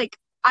had to like,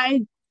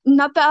 I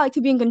not that I like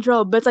to be in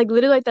control, but it's like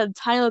literally like the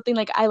tiny little thing.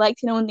 Like I like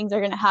to know when things are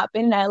going to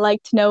happen, and I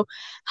like to know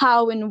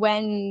how and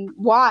when,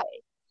 why.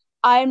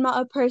 I'm not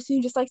a person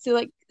who just likes to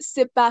like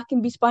sit back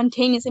and be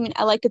spontaneous. I mean,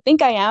 I like to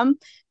think I am,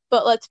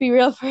 but let's be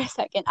real for a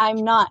second. I'm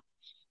not.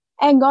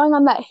 And going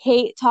on that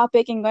hate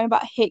topic and going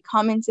about hate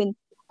comments and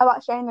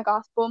about sharing the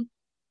gospel,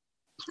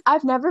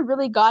 I've never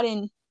really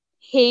gotten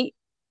hate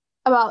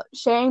about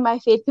sharing my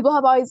faith. People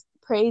have always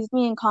praised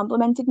me and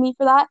complimented me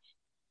for that.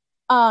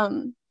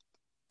 Um,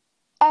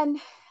 and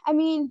I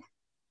mean,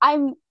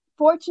 I'm I'm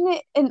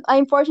fortunate and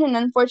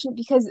unfortunate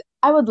because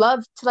I would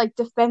love to like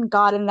defend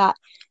God in that,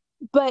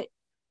 but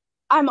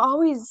I'm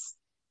always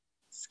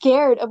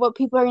scared of what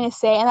people are going to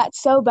say, and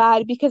that's so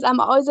bad because I'm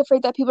always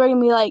afraid that people are going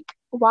to be like,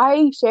 why are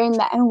you sharing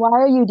that and why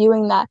are you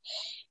doing that?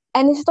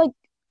 And it's like,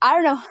 I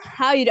don't know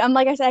how you do. I'm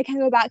like I said, I kind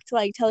of go back to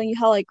like telling you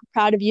how like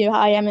proud of you how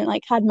I am and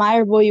like how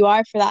admirable you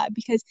are for that,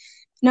 because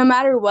no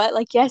matter what,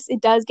 like yes,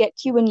 it does get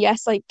to you, and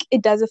yes, like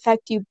it does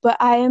affect you, but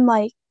I am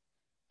like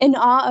in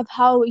awe of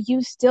how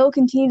you still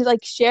continue to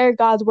like share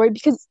God's word,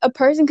 because a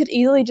person could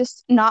easily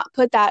just not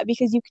put that,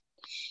 because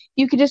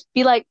you could just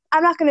be like,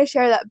 I'm not going to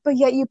share that, but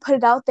yet you put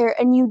it out there,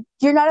 and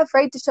you're not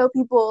afraid to show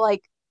people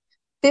like,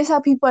 this is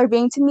how people are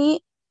being to me.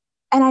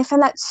 And I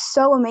find that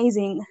so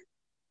amazing.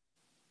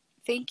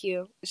 Thank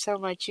you so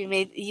much. You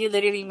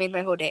literally made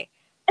my whole day.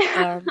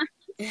 Um,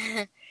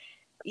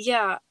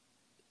 yeah.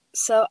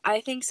 So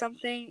I think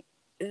something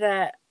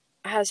that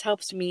has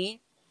helped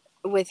me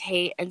with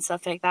hate and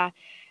stuff like that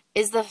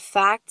is the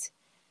fact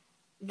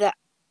that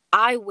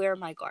I wear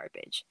my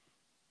garbage.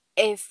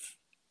 If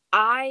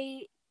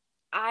I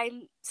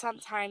I'm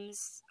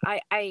sometimes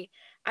I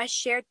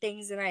share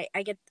things, and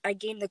I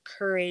gain the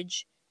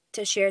courage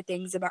to share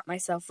things about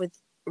myself with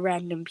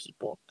random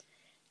people.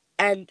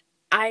 And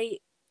I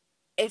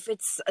if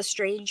it's a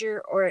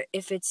stranger or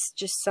if it's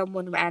just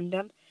someone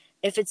random,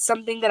 if it's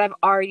something that I've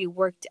already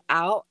worked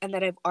out and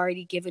that I've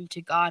already given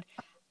to God,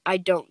 I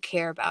don't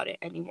care about it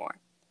anymore.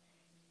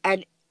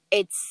 And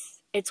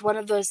it's one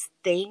of those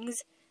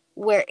things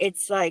where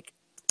it's like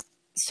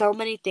so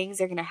many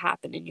things are going to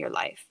happen in your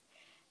life.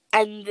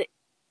 And the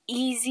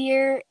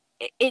easier,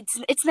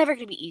 it's never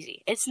going to be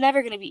easy. It's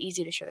never going to be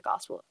easy to share the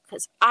gospel,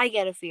 because I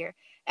get a fear.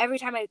 Every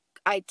time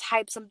I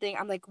type something,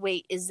 I'm like,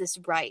 wait, is this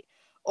right?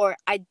 Or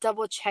I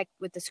double check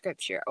with the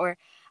scripture, or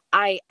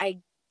I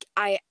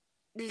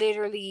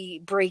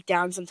literally break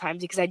down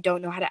sometimes because I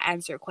don't know how to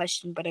answer a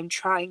question, but I'm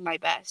trying my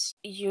best.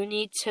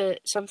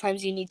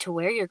 Sometimes you need to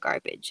wear your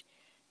garbage.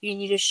 You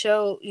need to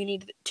show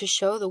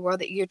the world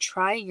that you're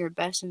trying your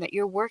best and that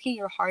you're working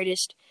your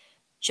hardest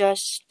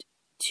just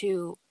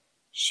to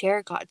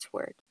share God's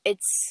word.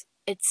 It's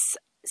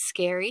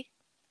scary.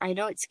 I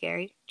know it's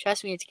scary.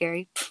 Trust me, it's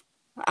scary.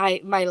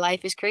 My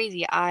life is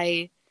crazy.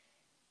 I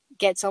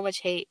get so much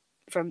hate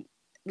from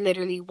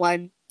literally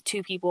 1-2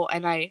 people,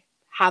 and I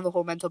have a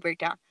whole mental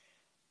breakdown.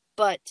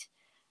 But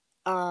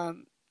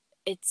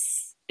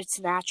it's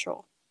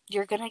natural.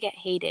 You're gonna get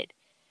hated.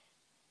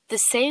 The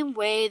same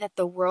way that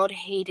the world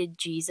hated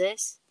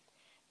Jesus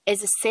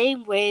is the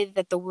same way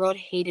that the world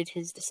hated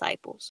his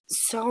disciples.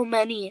 So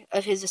many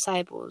of his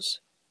disciples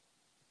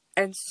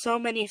and so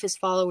many of his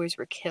followers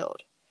were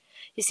killed.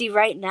 You see,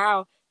 right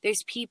now,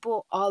 there's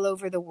people all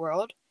over the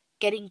world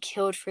getting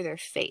killed for their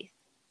faith.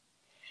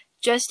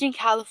 Just in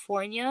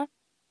California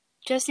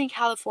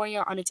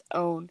on its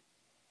own,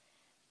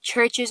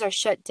 churches are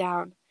shut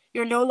down.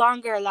 You're no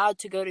longer allowed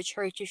to go to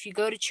church. If you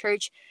go to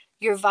church,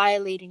 you're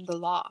violating the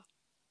law.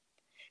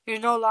 You're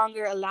no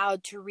longer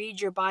allowed to read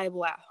your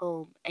Bible at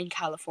home in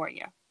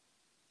California.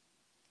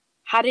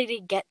 How did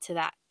it get to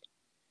that?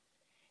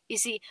 You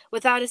see,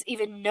 without us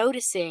even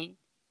noticing,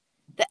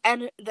 the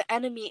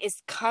enemy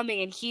is coming,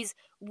 and he's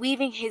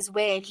weaving his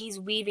way, and he's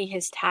weaving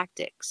his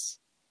tactics.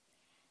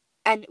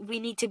 And we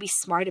need to be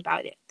smart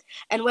about it.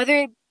 And whether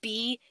it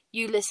be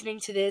you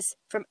listening to this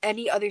from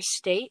any other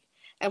state,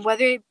 and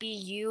whether it be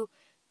you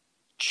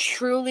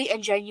truly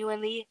and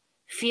genuinely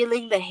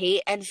feeling the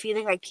hate and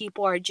feeling like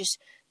people are just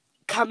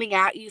coming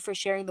at you for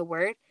sharing the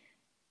word,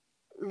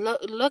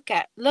 look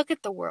at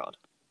the world.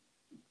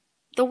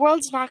 The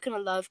world's not going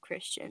to love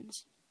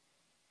Christians.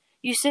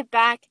 You sit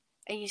back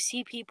and you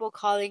see people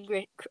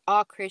calling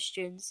all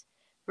Christians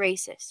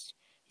racist.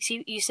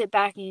 You sit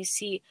back and you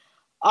see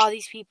all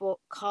these people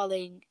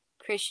calling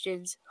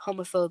Christians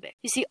homophobic.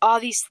 You see all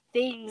these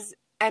things,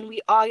 and we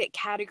all get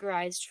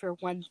categorized for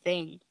one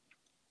thing.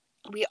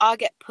 We all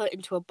get put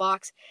into a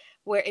box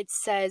where it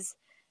says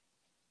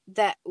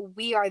that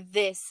we are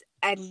this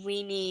and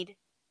we need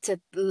to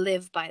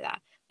live by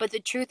that. But the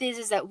truth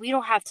is that we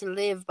don't have to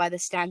live by the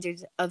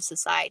standards of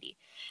society.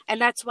 And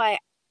that's why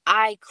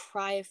I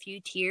cry a few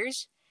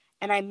tears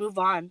and I move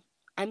on.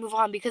 I move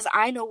on because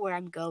I know where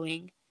I'm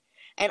going.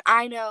 And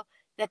I know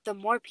that the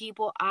more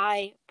people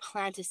I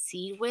plant a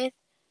seed with,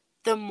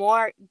 the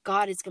more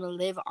God is going to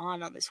live on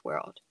this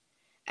world.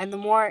 And the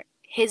more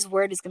his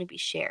word is going to be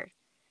shared.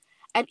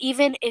 And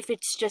even if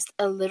it's just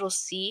a little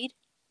seed,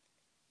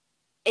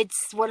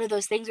 it's one of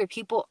those things where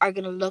people are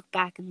going to look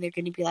back and they're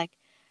going to be like,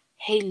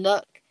 hey,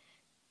 look,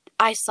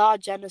 I saw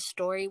Jenna's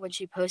story when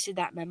she posted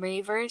that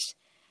memory verse,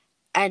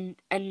 and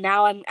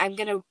now I'm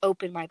going to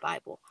open my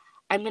Bible.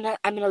 I'm going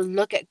to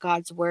look at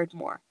God's word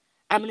more.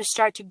 I'm going to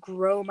start to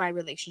grow my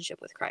relationship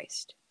with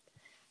Christ.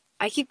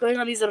 I keep going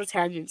on these little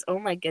tangents. Oh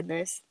my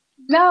goodness.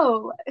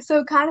 No,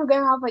 so kind of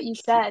going off what you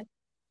said,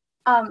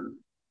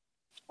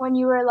 when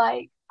you were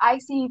like, I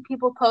see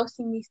people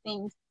posting these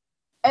things.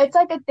 It's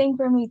like a thing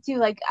for me too.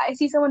 Like I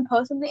see someone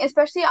post something,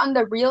 especially on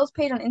the Reels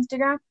page on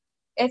Instagram.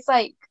 It's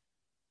like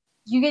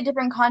you get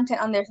different content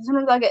on there. So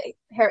sometimes I'll get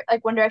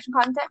like One Direction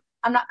content.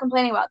 I'm not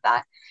complaining about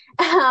that.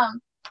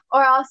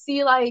 Or I'll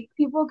see like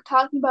people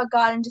talking about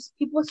God and just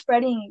people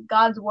spreading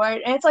God's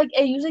word. And it's like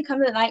it usually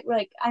comes at night where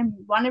like I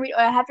want to read, or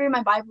I have to read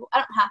my Bible. I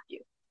don't have to,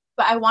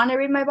 but I want to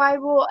read my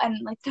Bible, and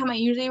like the time I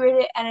usually read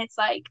it, and it's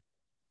like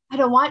I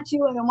don't want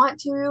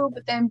to,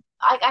 but then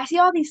I see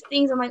all these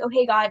things. I'm like,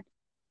 okay, God,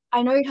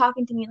 I know you're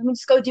talking to me. Let me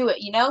just go do it,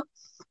 you know?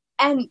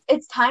 And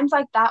it's times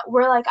like that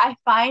where like I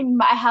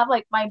have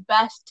like my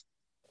best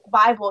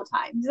Bible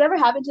time. Does it ever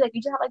happen to you, like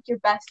you just have like your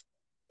best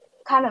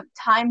kind of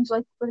times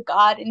like with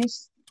God? And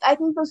I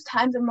think those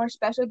times are more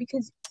special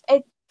because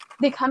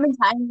they come in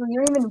times when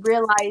you don't even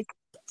realize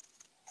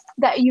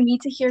that you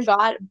need to hear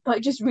God,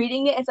 but just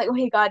reading it, it's like,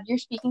 okay, God, you're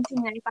speaking to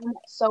me, and I find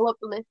that so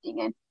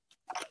uplifting. And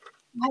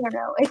I don't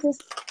know, it's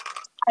just,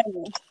 I don't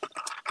know.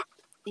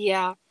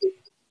 Yeah.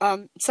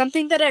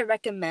 Something that I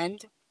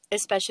recommend,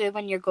 especially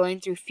when you're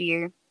going through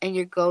fear and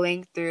you're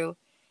going through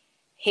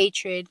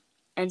hatred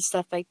and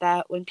stuff like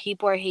that, when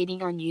people are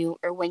hating on you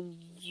or when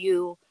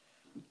you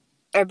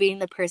are being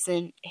the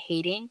person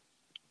hating,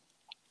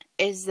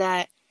 is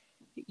that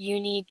you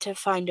need to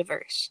find a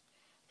verse.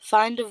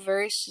 Find a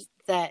verse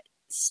that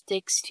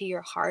sticks to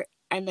your heart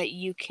and that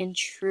you can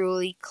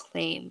truly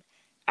claim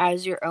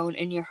as your own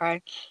in your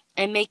heart,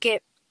 and make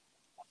it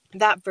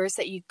that verse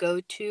that you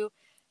go to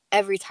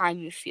every time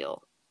you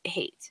feel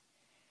hate.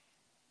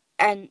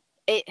 And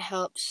it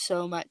helps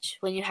so much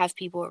when you have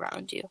people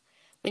around you.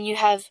 When you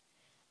have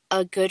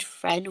a good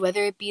friend,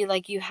 whether it be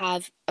like you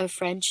have a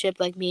friendship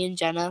like me and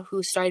Jenna,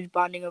 who started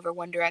bonding over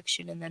One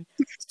Direction, and then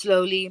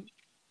slowly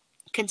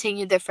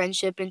continue the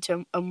friendship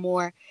into a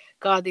more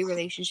godly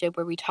relationship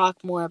where we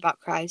talk more about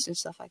Christ and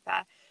stuff like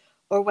that.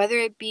 Or whether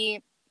it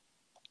be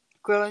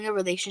growing a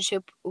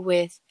relationship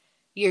with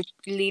your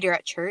leader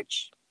at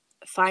church,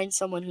 find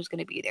someone who's going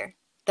to be there.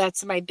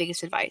 That's my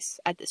biggest advice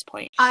at this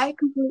point. I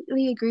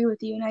completely agree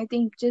with you, and I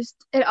think just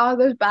it all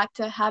goes back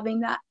to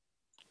having that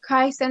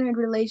Christ-centered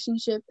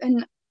relationship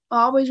and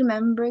always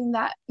remembering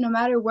that no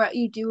matter what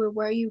you do or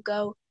where you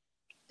go,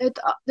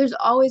 there's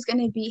always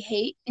going to be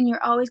hate, and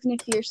you're always going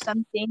to fear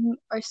something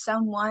or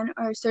someone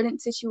or a certain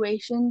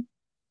situation.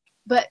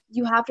 But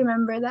you have to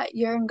remember that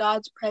you're in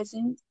God's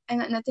presence and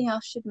that nothing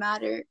else should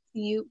matter to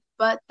you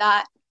but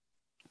that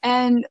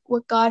and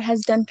what God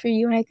has done for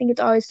you. And I think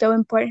it's always so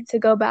important to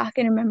go back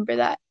and remember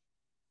that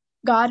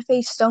God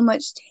faced so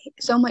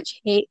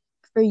much hate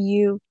for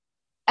you.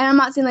 And I'm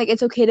not saying like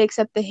it's okay to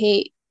accept the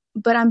hate,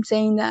 but I'm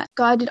saying that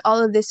God did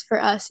all of this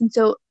for us. And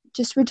so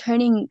just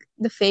returning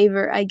the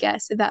favor, I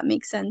guess, if that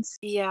makes sense.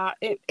 Yeah,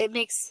 it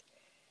makes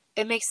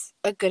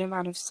a good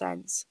amount of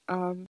sense.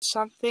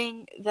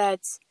 Something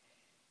that's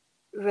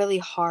really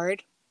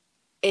hard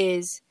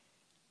is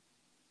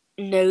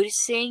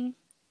noticing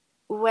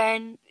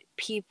when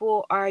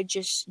people are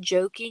just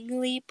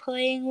jokingly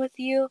playing with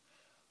you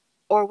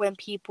or when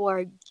people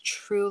are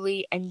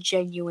truly and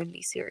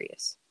genuinely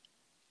serious.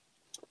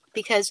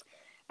 Because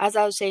as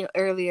I was saying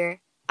earlier,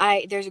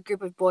 there's a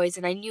group of boys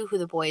and I knew who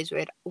the boys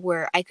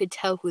were. I could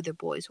tell who the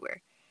boys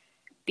were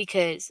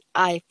because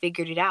I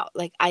figured it out.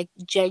 Like, I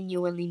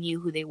genuinely knew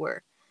who they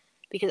were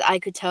because I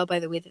could tell by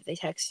the way that they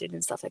texted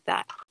and stuff like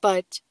that.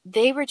 But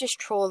they were just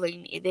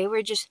trolling me. They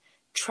were just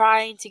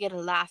trying to get a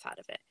laugh out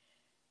of it.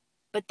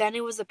 But then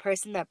it was the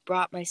person that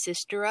brought my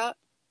sister up.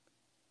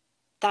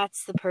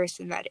 That's the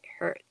person that it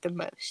hurt the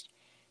most.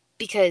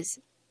 Because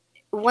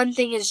one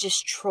thing is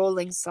just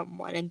trolling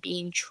someone and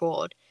being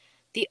trolled.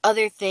 The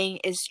other thing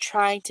is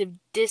trying to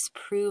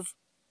disprove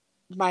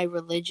my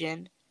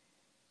religion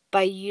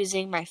by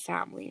using my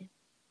family.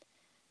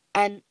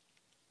 And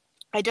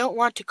I don't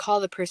want to call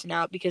the person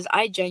out because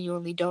I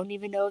genuinely don't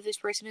even know if this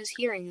person is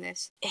hearing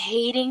this.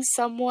 Hating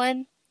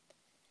someone,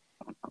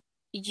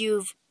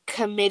 you've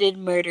committed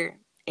murder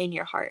in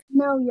your heart.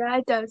 No, yeah,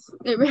 it does.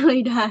 It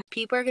really does.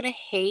 People are going to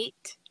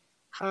hate.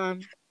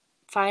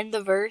 Find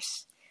the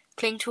verse.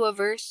 Cling to a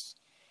verse.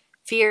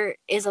 Fear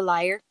is a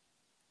liar.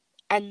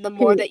 And the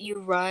more that you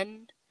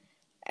run,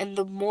 and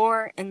the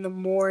more, I'm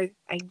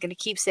going to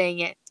keep saying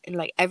it in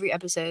like every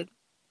episode.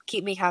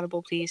 Keep me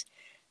accountable, please.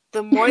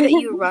 The more that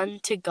you run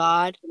to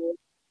God,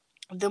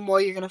 the more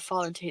you're going to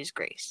fall into His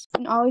grace.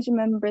 And always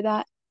remember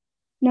that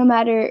no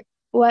matter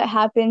what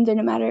happens or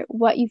no matter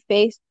what you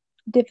face,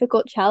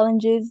 difficult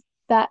challenges,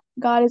 that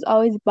God is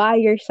always by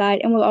your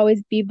side and will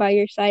always be by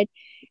your side.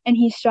 And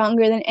He's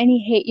stronger than any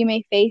hate you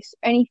may face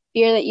or any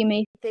fear that you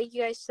may. Thank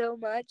you guys so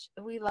much.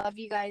 We love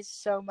you guys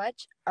so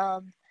much.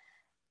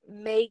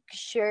 Make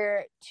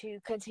sure to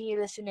continue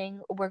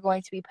listening. We're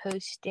going to be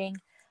posting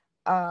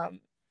a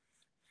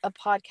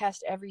podcast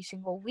every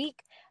single week,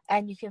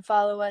 and you can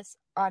follow us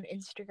on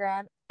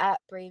Instagram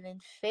at Brave in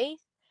Faith.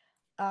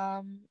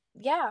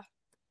 Yeah.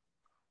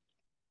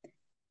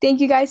 Thank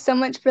you guys so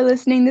much for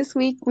listening this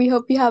week. We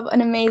hope you have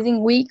an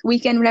amazing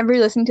weekend, whenever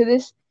you're listening to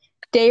this,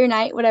 day or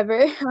night,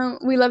 whatever.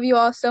 We love you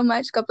all so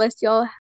much. God bless you all.